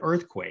sent an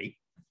earthquake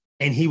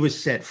and he was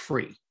set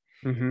free.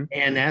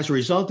 And as a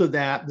result of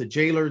that, the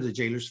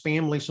jailer's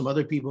family, some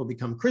other people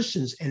become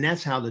Christians, and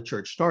that's how the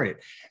church started.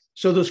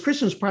 So those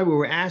Christians probably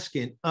were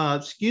asking,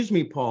 excuse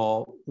me,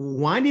 Paul,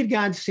 why did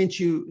God send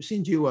you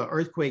an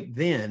earthquake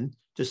then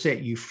to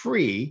set you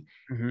free?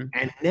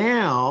 And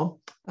now,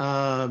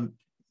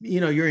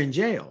 you're in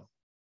jail.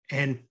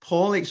 And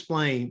Paul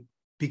explained,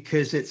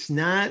 because it's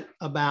not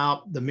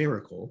about the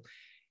miracle,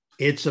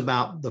 it's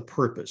about the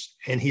purpose.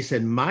 And he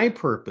said, my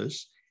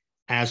purpose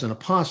as an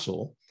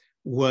apostle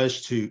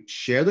was to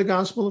share the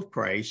gospel of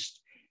Christ,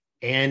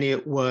 and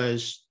it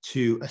was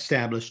to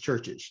establish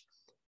churches.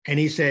 And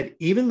he said,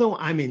 even though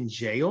I'm in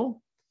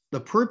jail, the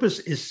purpose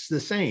is the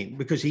same,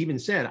 because he even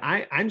said,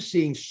 I'm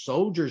seeing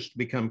soldiers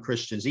become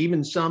Christians,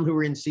 even some who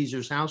are in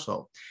Caesar's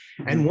household.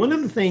 And one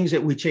of the things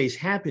that we chase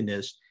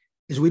happiness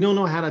is we don't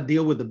know how to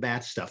deal with the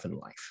bad stuff in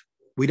life.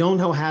 We don't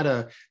know how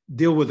to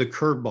deal with the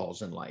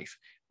curveballs in life.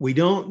 We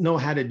don't know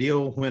how to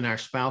deal when our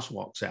spouse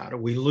walks out, or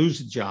we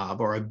lose a job,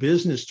 or a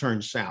business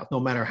turns south, no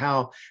matter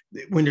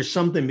when there's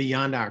something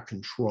beyond our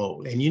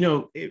control. And,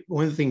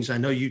 one of the things I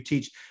know you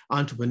teach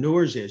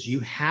entrepreneurs is you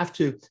have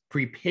to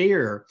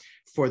prepare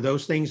for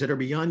those things that are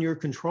beyond your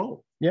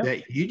control. Yeah.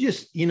 That you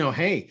just,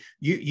 hey,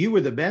 you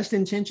were the best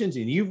intentions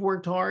and you've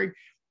worked hard,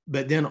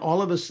 but then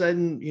all of a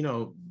sudden,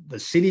 the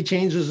city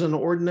changes an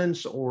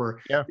ordinance,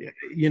 or,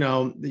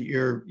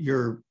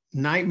 your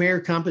nightmare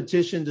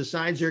competition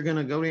decides they're going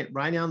to go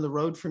right down the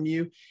road from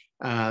you.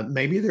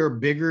 Maybe they're a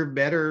bigger,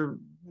 better,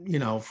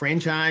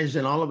 franchise,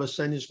 and all of a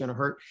sudden it's going to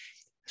hurt.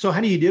 So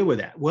how do you deal with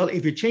that? Well,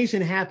 if you're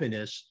chasing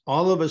happiness,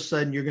 all of a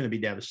sudden you're going to be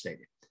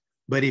devastated.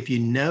 But if you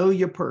know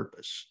your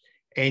purpose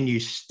and you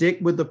stick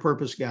with the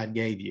purpose God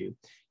gave you,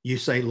 you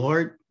say,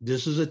 Lord,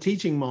 this is a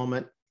teaching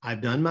moment.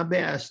 I've done my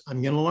best.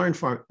 I'm going to learn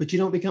from it. But you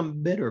don't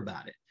become bitter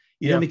about it.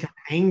 You don't become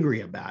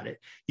angry about it.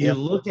 You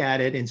look at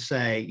it and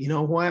say, you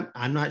know what?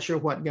 I'm not sure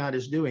what God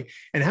is doing.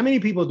 And how many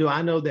people do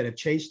I know that have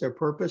chased their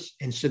purpose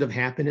instead of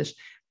happiness,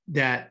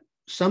 that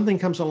something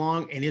comes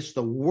along and it's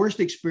the worst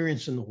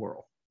experience in the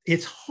world?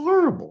 It's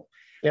horrible.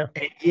 Yeah.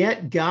 And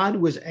yet God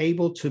was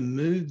able to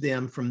move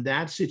them from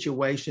that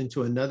situation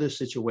to another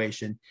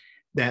situation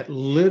that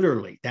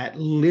literally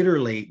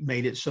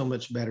made it so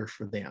much better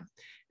for them.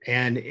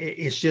 And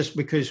it's just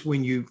because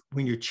when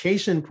you're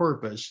chasing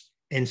purpose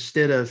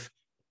instead of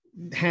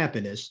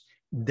happiness,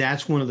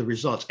 that's one of the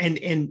results.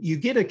 And you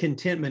get a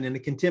contentment, and a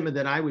contentment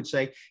that I would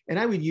say, and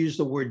I would use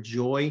the word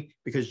joy,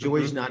 because joy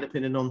is not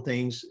dependent on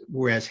things,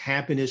 whereas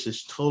happiness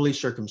is totally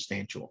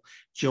circumstantial.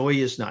 Joy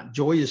is not.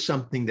 Joy is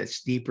something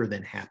that's deeper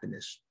than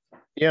happiness.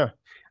 Yeah.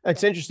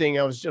 That's interesting.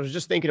 I was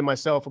just thinking to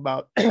myself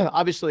about,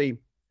 obviously,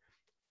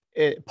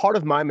 part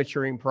of my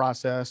maturing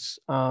process,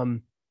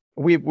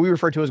 we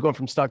refer to as going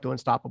from stuck to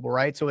unstoppable,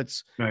 right? So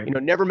it's, right.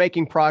 Never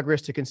making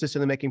progress to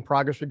consistently making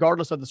progress,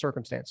 regardless of the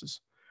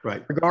circumstances.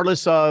 Right.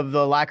 Regardless of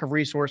the lack of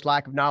resource,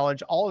 lack of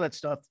knowledge, all of that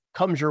stuff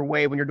comes your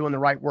way when you're doing the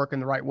right work in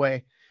the right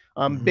way.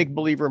 Big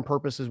believer in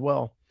purpose as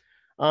well.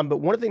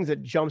 But one of the things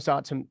that jumps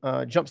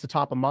to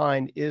top of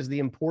mind is the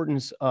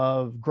importance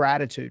of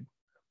gratitude,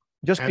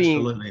 just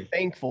being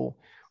thankful.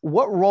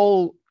 What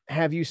role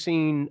have you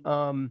seen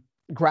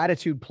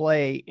gratitude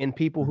play in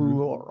people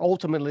who are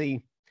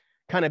ultimately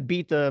kind of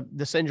beat the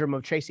syndrome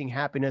of chasing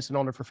happiness and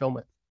under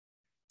fulfillment?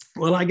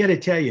 Well, I got to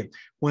tell you,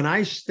 when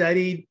I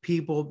studied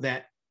people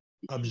that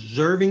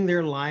observing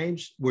their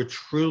lives were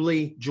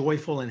truly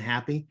joyful and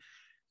happy,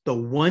 the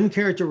one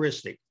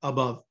characteristic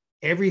above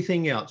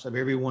everything else of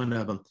every one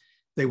of them,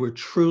 they were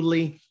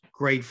truly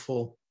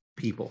grateful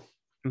people.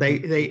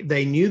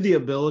 They knew the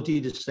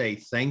ability to say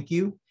thank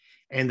you,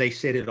 and they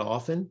said it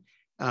often.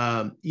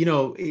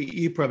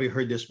 You probably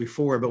heard this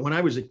before, but when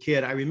I was a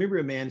kid, I remember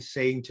a man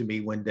saying to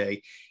me one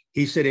day,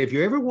 he said, if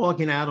you're ever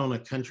walking out on a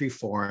country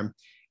farm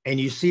and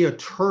you see a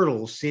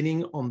turtle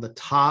sitting on the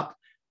top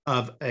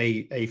of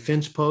a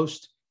fence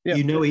post,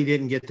 you know he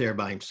didn't get there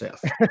by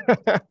himself.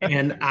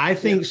 And I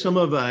think some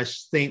of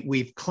us think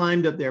we've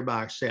climbed up there by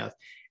ourselves.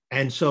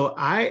 And so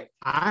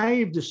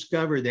I've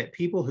discovered that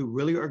people who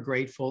really are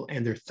grateful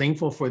and they're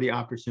thankful for the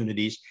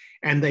opportunities,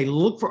 and they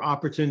look for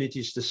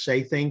opportunities to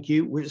say thank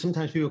you.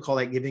 Sometimes people call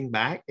that giving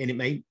back, and it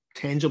may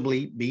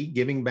tangibly be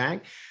giving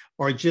back,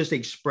 or just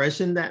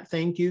expressing that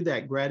thank you,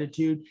 that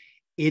gratitude.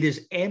 It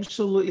is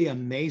absolutely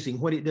amazing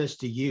what it does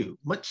to you,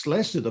 much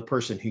less to the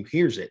person who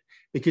hears it.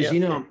 Because,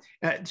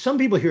 some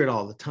people hear it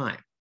all the time.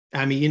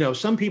 I mean,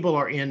 some people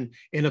are in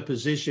a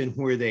position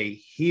where they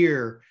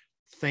hear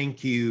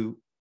thank you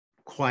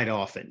quite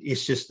often.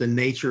 It's just the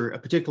nature,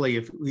 particularly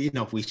if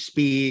we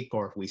speak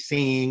or if we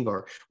sing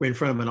or we're in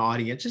front of an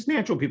audience, it's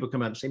natural people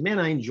come up and say, man,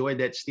 I enjoyed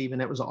that, Stephen.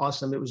 That was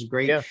awesome. It was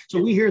great. Yeah.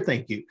 So we hear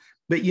thank you.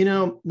 But,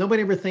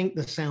 nobody ever thanked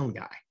the sound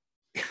guy.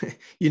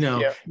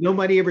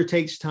 Nobody ever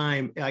takes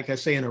time, like I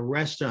say, in a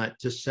restaurant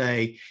to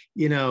say,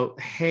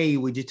 hey,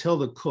 would you tell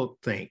the cook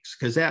thanks?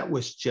 Because that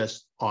was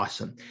just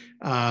awesome.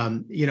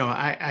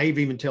 I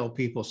even tell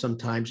people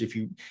sometimes,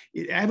 I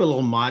have a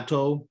little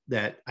motto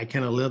that I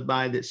kind of live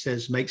by that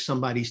says, make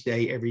somebody's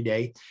day every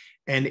day.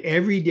 And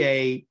every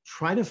day,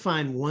 try to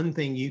find one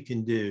thing you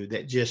can do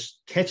that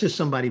just catches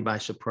somebody by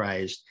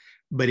surprise,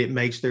 but it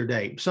makes their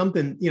day.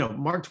 Something,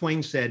 Mark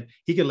Twain said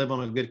he could live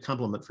on a good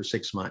compliment for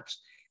 6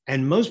 months.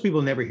 And most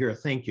people never hear a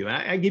thank you.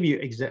 I give you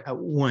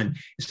one.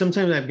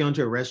 Sometimes I've gone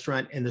to a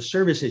restaurant and the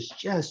service has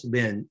just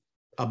been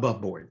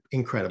above board,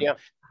 incredible. Yeah.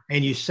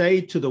 And you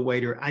say to the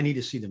waiter, I need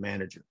to see the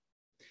manager.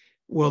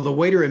 Well, the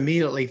waiter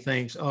immediately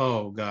thinks,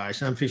 oh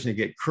gosh, I'm fixing to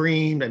get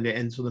creamed.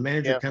 And so the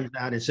manager comes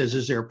out and says,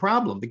 is there a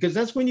problem? Because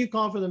that's when you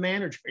call for the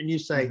manager and you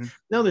say,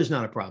 no, there's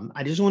not a problem.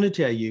 I just want to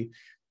tell you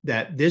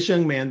that this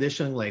young man, this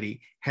young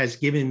lady has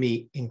given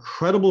me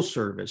incredible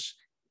service,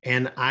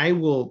 and I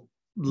will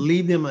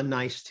leave them a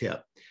nice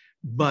tip.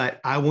 But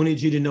I wanted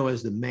you to know,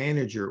 as the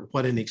manager,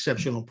 what an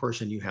exceptional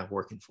person you have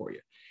working for you.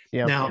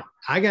 Yeah. Now,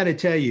 I got to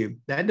tell you,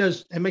 that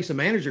makes the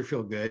manager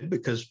feel good,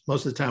 because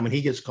most of the time when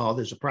he gets called,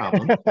 there's a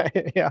problem.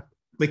 Yeah.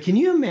 But can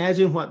you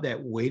imagine what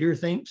that waiter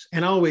thinks?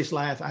 And I always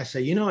laugh. I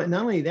say, not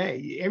only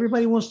that,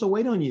 everybody wants to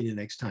wait on you the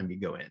next time you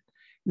go in.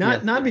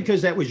 Not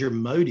because that was your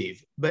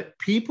motive, but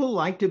people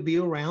like to be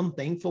around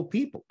thankful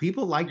people.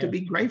 People like to be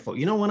grateful.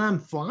 When I'm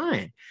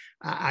flying,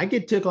 I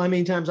get tickled how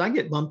many times I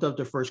get bumped up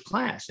to first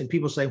class, and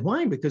people say,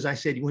 why? Because I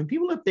said, when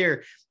people up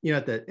there,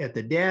 at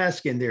the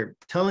desk, and they're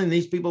telling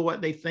these people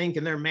what they think,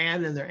 and they're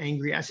mad and they're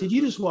angry, I said,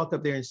 you just walk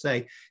up there and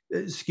say,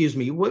 excuse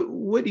me,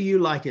 what do you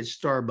like at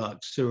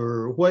Starbucks,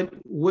 or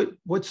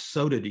what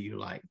soda do you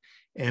like?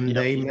 And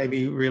they may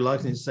be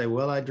reluctant to say,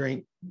 well, I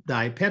drink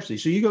Diet Pepsi.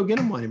 So you go get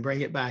them one and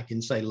bring it back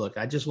and say, look,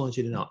 I just want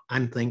you to know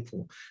I'm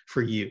thankful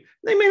for you.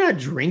 They may not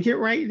drink it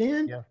right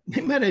then. Yeah.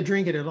 They might not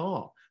drink it at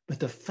all. But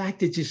the fact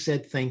that you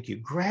said thank you,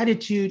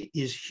 gratitude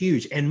is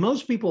huge. And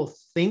most people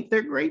think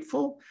they're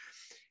grateful,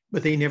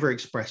 but they never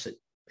express it.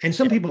 And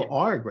some people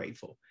are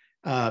grateful.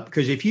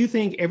 Because if you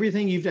think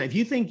everything you've done, if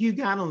you think you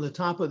got on the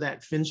top of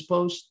that fence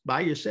post by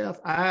yourself,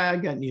 I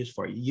got news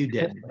for you. You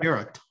didn't. There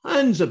are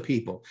tons of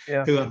people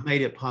who have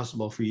made it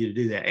possible for you to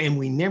do that. And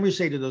we never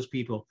say to those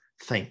people,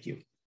 thank you.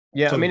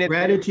 Yeah. So I mean,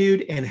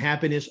 gratitude and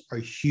happiness are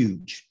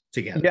huge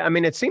together. Yeah. I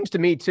mean, it seems to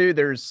me too,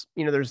 there's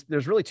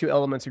really two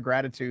elements of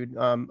gratitude.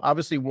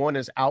 Obviously one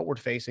is outward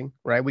facing,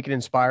 right? We can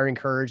inspire,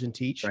 encourage, and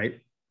teach. Right.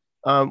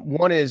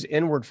 One is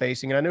inward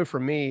facing. And I know for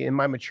me in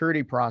my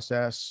maturity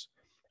process,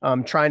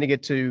 trying to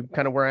get to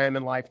kind of where I am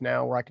in life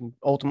now, where I can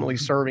ultimately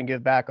serve and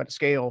give back on a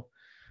scale.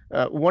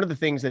 One of the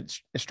things that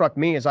struck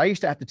me is I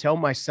used to have to tell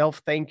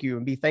myself thank you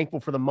and be thankful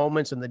for the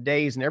moments and the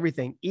days and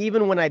everything,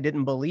 even when I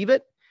didn't believe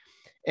it.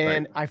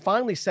 And I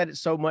finally said it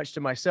so much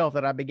to myself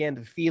that I began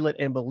to feel it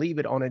and believe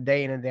it on a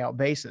day in and day out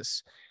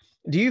basis.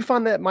 Do you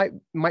find that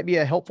might be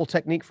a helpful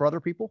technique for other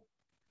people?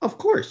 Of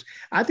course.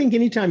 I think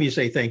anytime you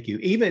say thank you,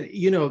 even,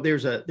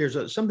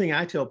 there's something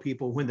I tell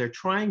people when they're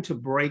trying to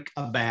break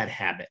a bad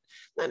habit,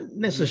 not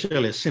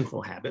necessarily a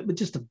sinful habit, but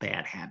just a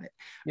bad habit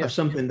of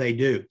something they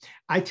do.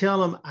 I tell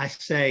them, I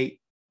say,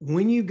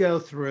 when you go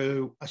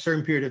through a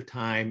certain period of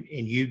time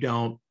and you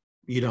don't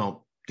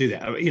do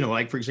that,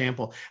 like, for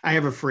example, I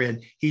have a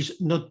friend,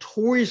 he's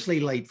notoriously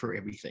late for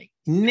everything.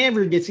 He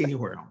never gets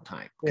anywhere on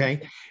time.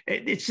 Okay.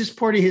 It's just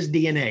part of his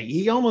DNA.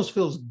 He almost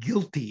feels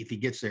guilty if he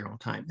gets there on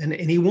time, and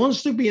he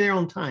wants to be there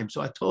on time.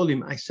 So I told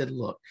him, I said,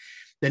 look,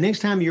 the next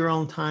time you're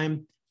on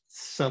time,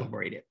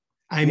 celebrate it.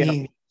 I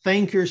mean,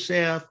 thank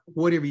yourself,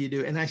 whatever you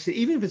do. And I said,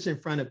 even if it's in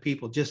front of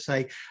people, just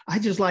say, I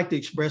just like to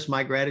express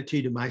my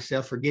gratitude to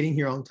myself for getting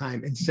here on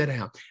time, and sit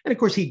down. And of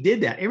course he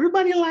did that.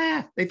 Everybody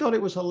laughed. They thought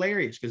it was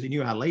hilarious because he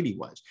knew how late he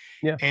was.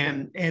 Yeah.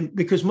 And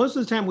because most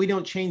of the time we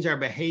don't change our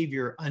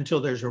behavior until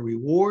there's a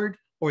reward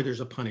or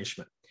there's a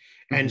punishment.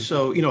 And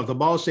so, if the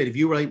boss said, if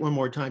you late one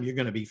more time, you're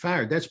going to be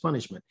fired, that's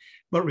punishment.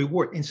 But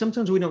reward. And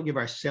sometimes we don't give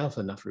ourselves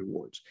enough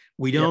rewards.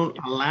 We don't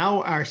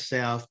allow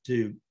ourselves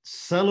to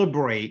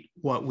celebrate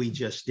what we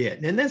just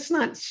did. And that's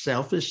not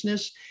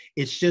selfishness.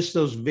 It's just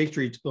those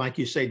victories, like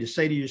you say, to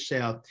say to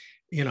yourself,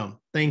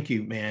 thank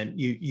you, man.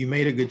 You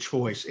made a good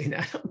choice. And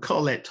I don't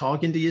call that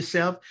talking to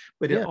yourself,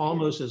 but it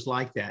almost is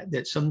like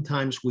that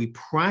sometimes we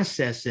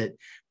process it,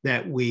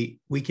 that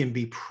we can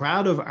be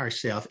proud of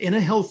ourselves in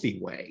a healthy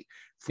way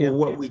for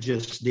what we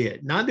just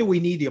did. Not that we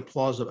need the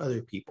applause of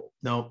other people.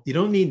 No, you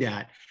don't need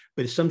that.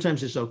 But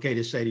sometimes it's okay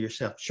to say to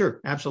yourself,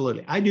 sure,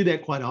 absolutely. I do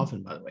that quite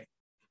often, by the way.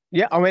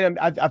 Yeah. I mean,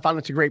 I found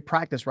it's a great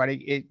practice,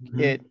 right?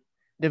 It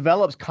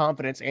develops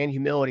confidence and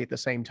humility at the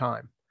same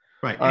time.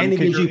 Right. And it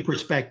gives you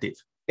perspective.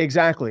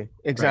 Exactly.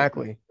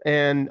 Right.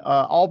 And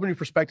all new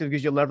perspective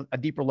gives you a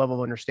deeper level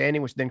of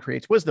understanding, which then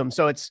creates wisdom.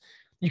 So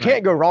you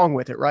can't go wrong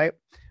with it, right?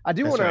 I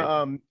do want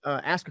to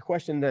ask a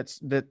question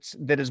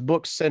that is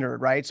book centered,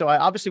 right? So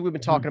obviously we've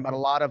been talking about a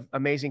lot of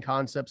amazing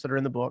concepts that are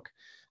in the book.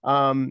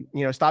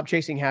 Stop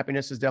Chasing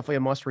Happiness is definitely a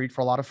must read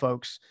for a lot of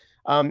folks.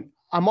 I'm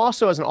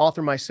also, as an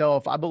author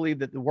myself, I believe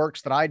that the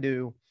works that I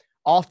do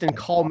often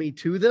call me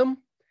to them.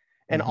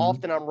 And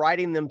often I'm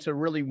writing them to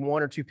really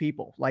one or two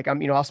people. Like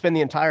I'll spend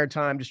the entire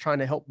time just trying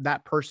to help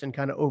that person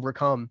kind of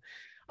overcome.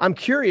 I'm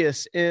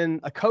curious,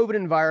 in a COVID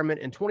environment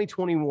in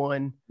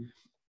 2021,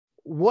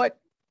 what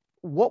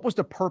was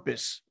the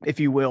purpose, if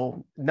you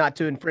will, not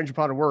to infringe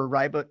upon a word,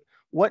 right? But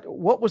what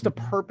was the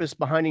purpose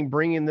behind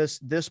bringing this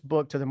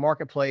book to the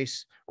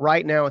marketplace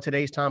right now in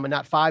today's time, and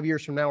not 5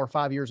 years from now or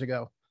 5 years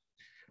ago?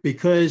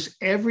 Because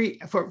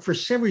for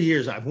several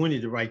years, I've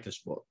wanted to write this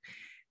book,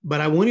 but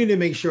I wanted to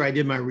make sure I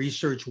did my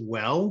research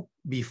well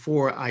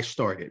before I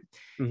started.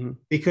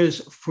 Because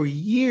for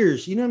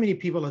years, how many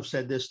people have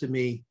said this to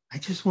me? I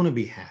just want to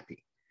be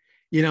happy.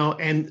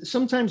 And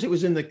sometimes it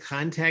was in the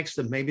context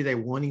of maybe they're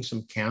wanting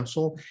some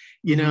counsel,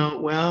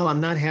 well,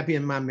 I'm not happy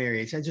in my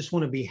marriage. I just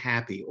want to be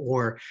happy.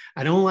 Or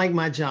I don't like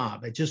my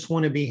job. I just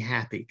want to be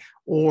happy.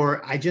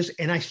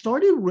 And I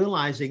started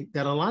realizing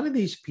that a lot of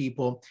these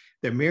people,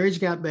 their marriage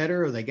got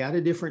better, or they got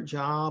a different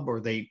job, or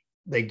they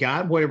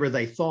got whatever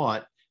they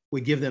thought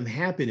would give them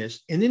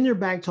happiness. And then they're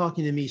back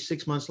talking to me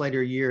 6 months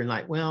later, a year, and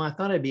like, well, I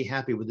thought I'd be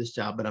happy with this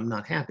job, but I'm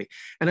not happy.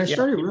 And I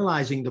started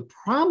realizing the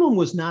problem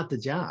was not the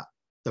job.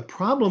 The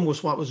problem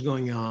was what was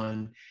going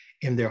on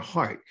in their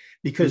heart,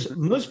 because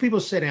most people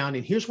sit down,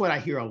 and here's what I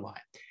hear a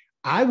lot.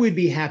 I would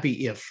be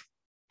happy if,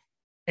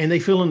 and they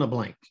fill in the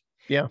blank.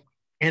 Yeah.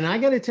 And I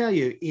got to tell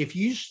you, if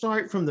you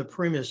start from the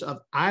premise of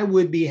I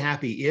would be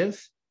happy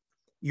if,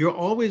 you're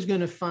always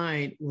going to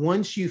find,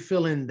 once you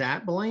fill in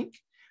that blank,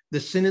 the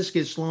sentence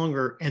gets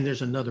longer and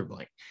there's another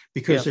blank,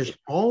 because there's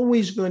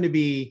always going to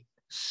be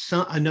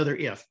another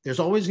if. There's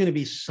always going to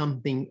be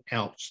something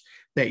else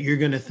that you're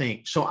going to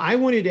think. So I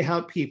wanted to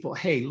help people.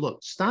 Hey,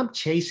 look, stop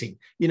chasing.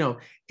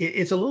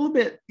 It's a little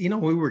bit,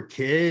 when we were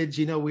kids,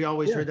 we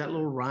always heard that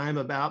little rhyme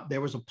about there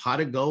was a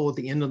pot of gold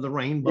at the end of the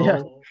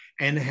rainbow,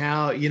 and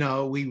how,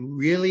 we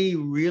really,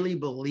 really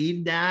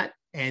believed that.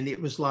 And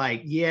it was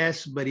like,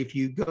 yes, but if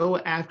you go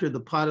after the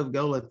pot of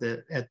gold at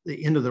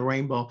the end of the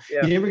rainbow,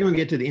 you're never going to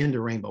get to the end of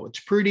the rainbow. It's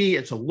pretty,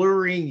 it's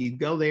alluring, you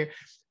go there,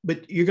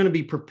 but you're going to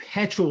be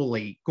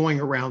perpetually going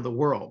around the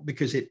world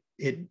because it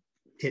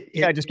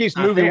just keeps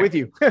moving with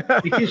you.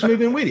 It keeps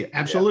moving with you.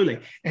 Absolutely.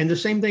 And the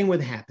same thing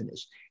with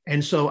happiness.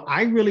 And so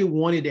I really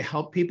wanted to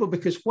help people,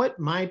 because what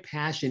my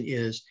passion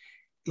is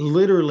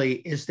literally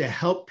is to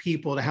help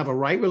people to have a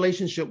right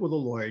relationship with the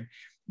Lord,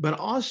 but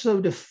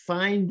also to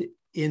find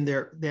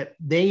that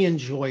they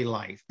enjoy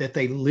life, that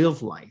they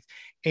live life.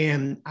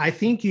 And I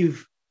think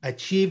you've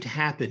achieved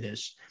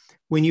happiness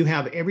when you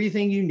have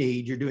everything you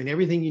need, you're doing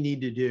everything you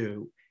need to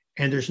do,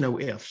 and there's no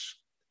ifs.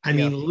 I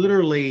mean,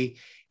 literally,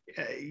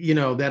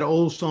 that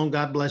old song,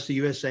 God Bless the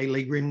USA,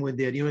 Lee Greenwood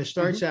did, it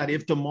starts out,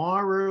 if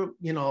tomorrow,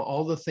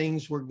 all the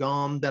things were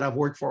gone that I've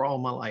worked for all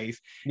my life,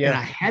 and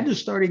I had to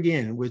start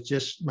again with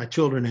just my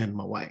children and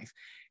my wife.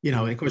 And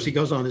of course, he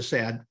goes on to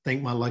say, I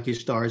thank my lucky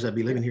stars I'd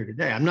be living here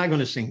today. I'm not going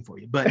to sing for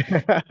you, but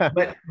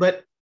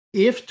but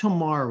if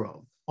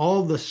tomorrow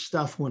all the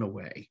stuff went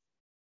away,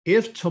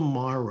 if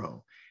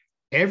tomorrow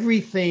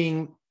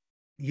everything,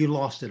 you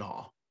lost it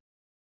all,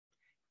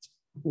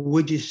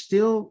 would you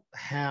still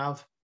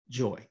have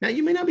joy? Now,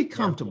 you may not be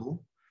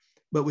comfortable,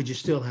 but would you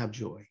still have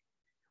joy?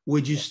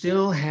 Would you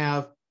still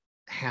have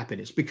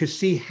happiness? Because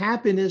see,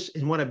 happiness,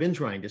 and what I've been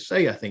trying to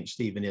say, I think,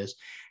 Stephen, is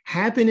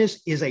happiness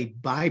is a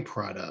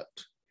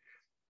byproduct,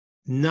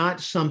 not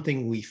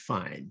something we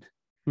find.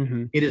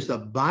 It is the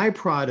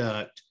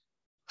byproduct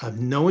of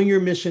knowing your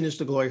mission is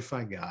to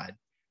glorify God,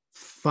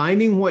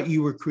 finding what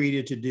you were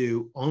created to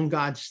do on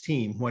God's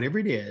team, whatever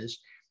it is,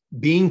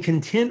 being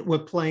content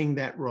with playing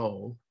that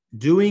role,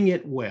 doing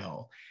it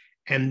well.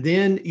 And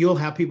then you'll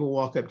have people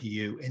walk up to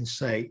you and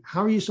say,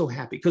 how are you so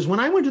happy? Because when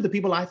I went to the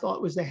people I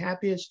thought was the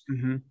happiest,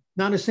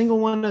 not a single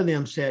one of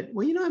them said,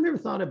 well, I've never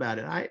thought about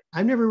it.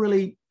 I've never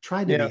really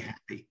tried to be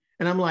happy.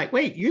 And I'm like,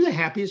 wait, you're the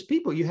happiest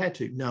people. You had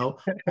to. No,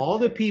 all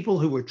the people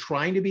who were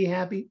trying to be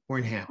happy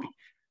weren't happy.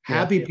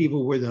 Happy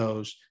people were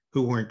those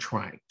who weren't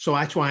trying. So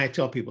that's why I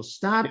tell people,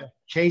 stop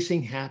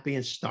chasing happy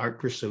and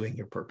start pursuing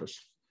your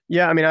purpose.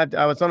 Yeah. I mean,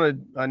 I was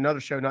on another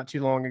show not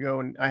too long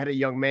ago, and I had a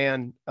young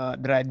man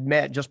that I'd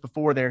met just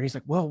before there. He's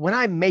like, well, when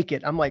I make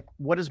it, I'm like,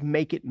 what does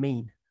make it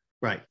mean?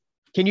 Right.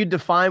 Can you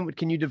define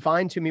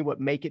to me what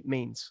make it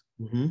means?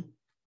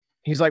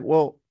 He's like,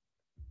 well,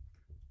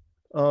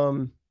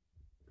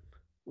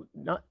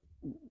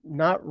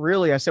 not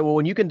really. I said, well,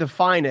 when you can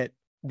define it,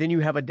 then you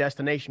have a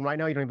destination. Right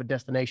now, you don't have a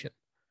destination.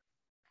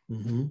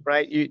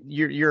 Right?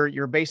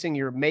 You're basing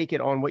your make it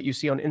on what you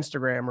see on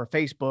Instagram or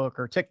Facebook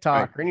or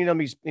TikTok or any of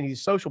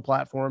these social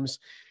platforms.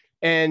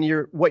 And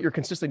what you're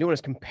consistently doing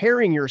is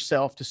comparing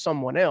yourself to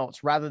someone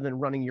else rather than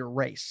running your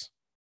race.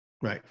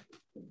 Right.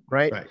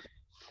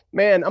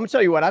 Man, I'm gonna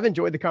tell you what, I've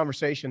enjoyed the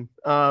conversation.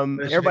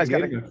 Everybody's got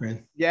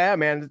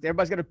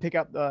to pick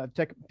up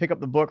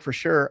the book for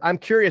sure. I'm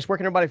curious, where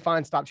can everybody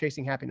find Stop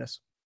Chasing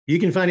Happiness? You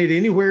can find it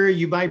anywhere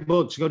you buy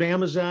books. Go to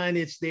Amazon,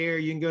 it's there.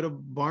 You can go to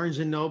Barnes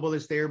and Noble,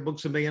 it's there.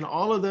 Books A Million,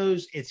 all of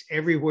those, it's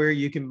everywhere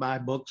you can buy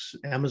books.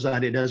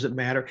 Amazon, it doesn't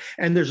matter.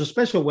 And there's a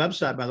special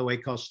website, by the way,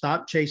 called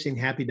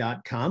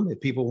stopchasinghappy.com.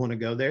 If people want to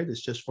go there,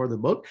 that's just for the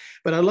book.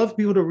 But I love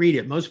people to read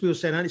it. Most people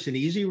say, it's an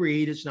easy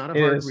read. It's not a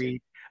hard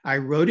read. I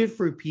wrote it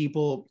for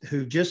people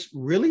who just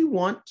really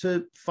want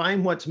to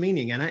find what's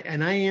meaning.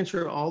 And I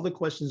answer all the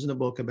questions in the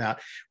book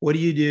about what do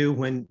you do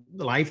when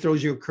life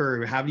throws you a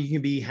curve? How do you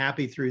be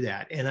happy through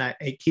that? And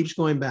it keeps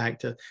going back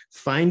to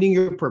finding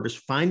your purpose,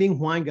 finding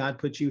why God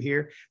put you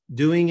here,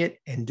 doing it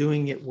and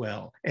doing it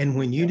well. And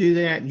when you do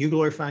that and you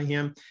glorify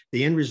him,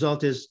 the end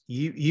result is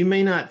you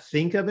may not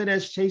think of it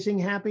as chasing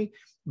happy,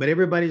 but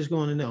everybody's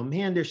going to know,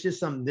 man, there's just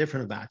something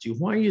different about you.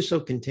 Why are you so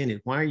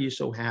contented? Why are you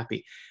so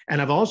happy?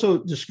 And I've also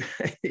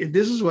described,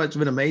 this is what's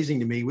been amazing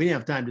to me. We didn't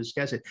have time to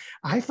discuss it.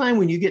 I find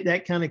when you get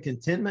that kind of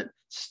contentment,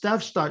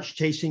 stuff starts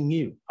chasing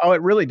you. Oh,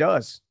 it really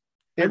does.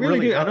 It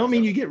really does. I don't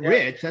mean you get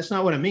rich. That's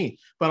not what I mean.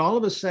 But all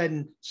of a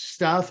sudden,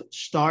 stuff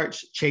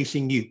starts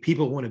chasing you.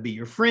 People want to be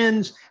your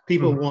friends.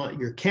 People want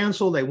your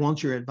counsel. They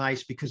want your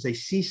advice because they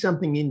see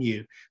something in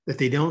you that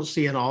they don't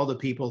see in all the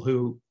people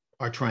who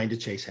are trying to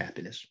chase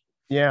happiness.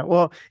 Yeah,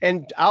 well,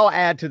 and I'll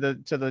add to the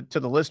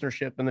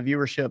listenership and the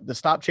viewership, the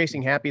Stop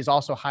Chasing Happy is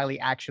also highly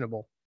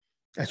actionable.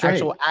 That's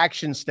actual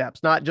action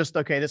steps, not just,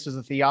 okay, this is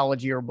a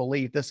theology or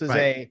belief. This is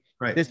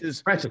this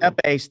is practical.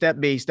 Step A, step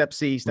B, step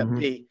C, step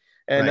D.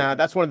 And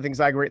that's one of the things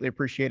I greatly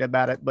appreciate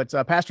about it. But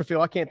Pastor Phil,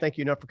 I can't thank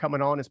you enough for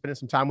coming on and spending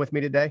some time with me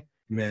today.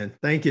 Man,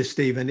 thank you,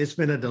 Stephen. It's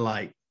been a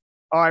delight.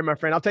 All right, my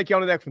friend. I'll take you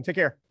on to the next one. Take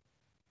care.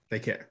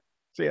 Take care.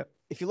 See ya.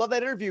 If you love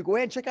that interview, go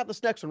ahead and check out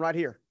this next one right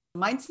here.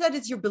 Mindset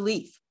is your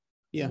belief.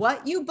 Yeah.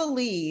 What you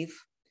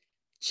believe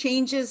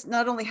changes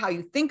not only how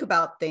you think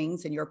about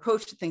things and your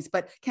approach to things,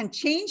 but can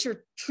change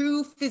your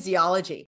true physiology.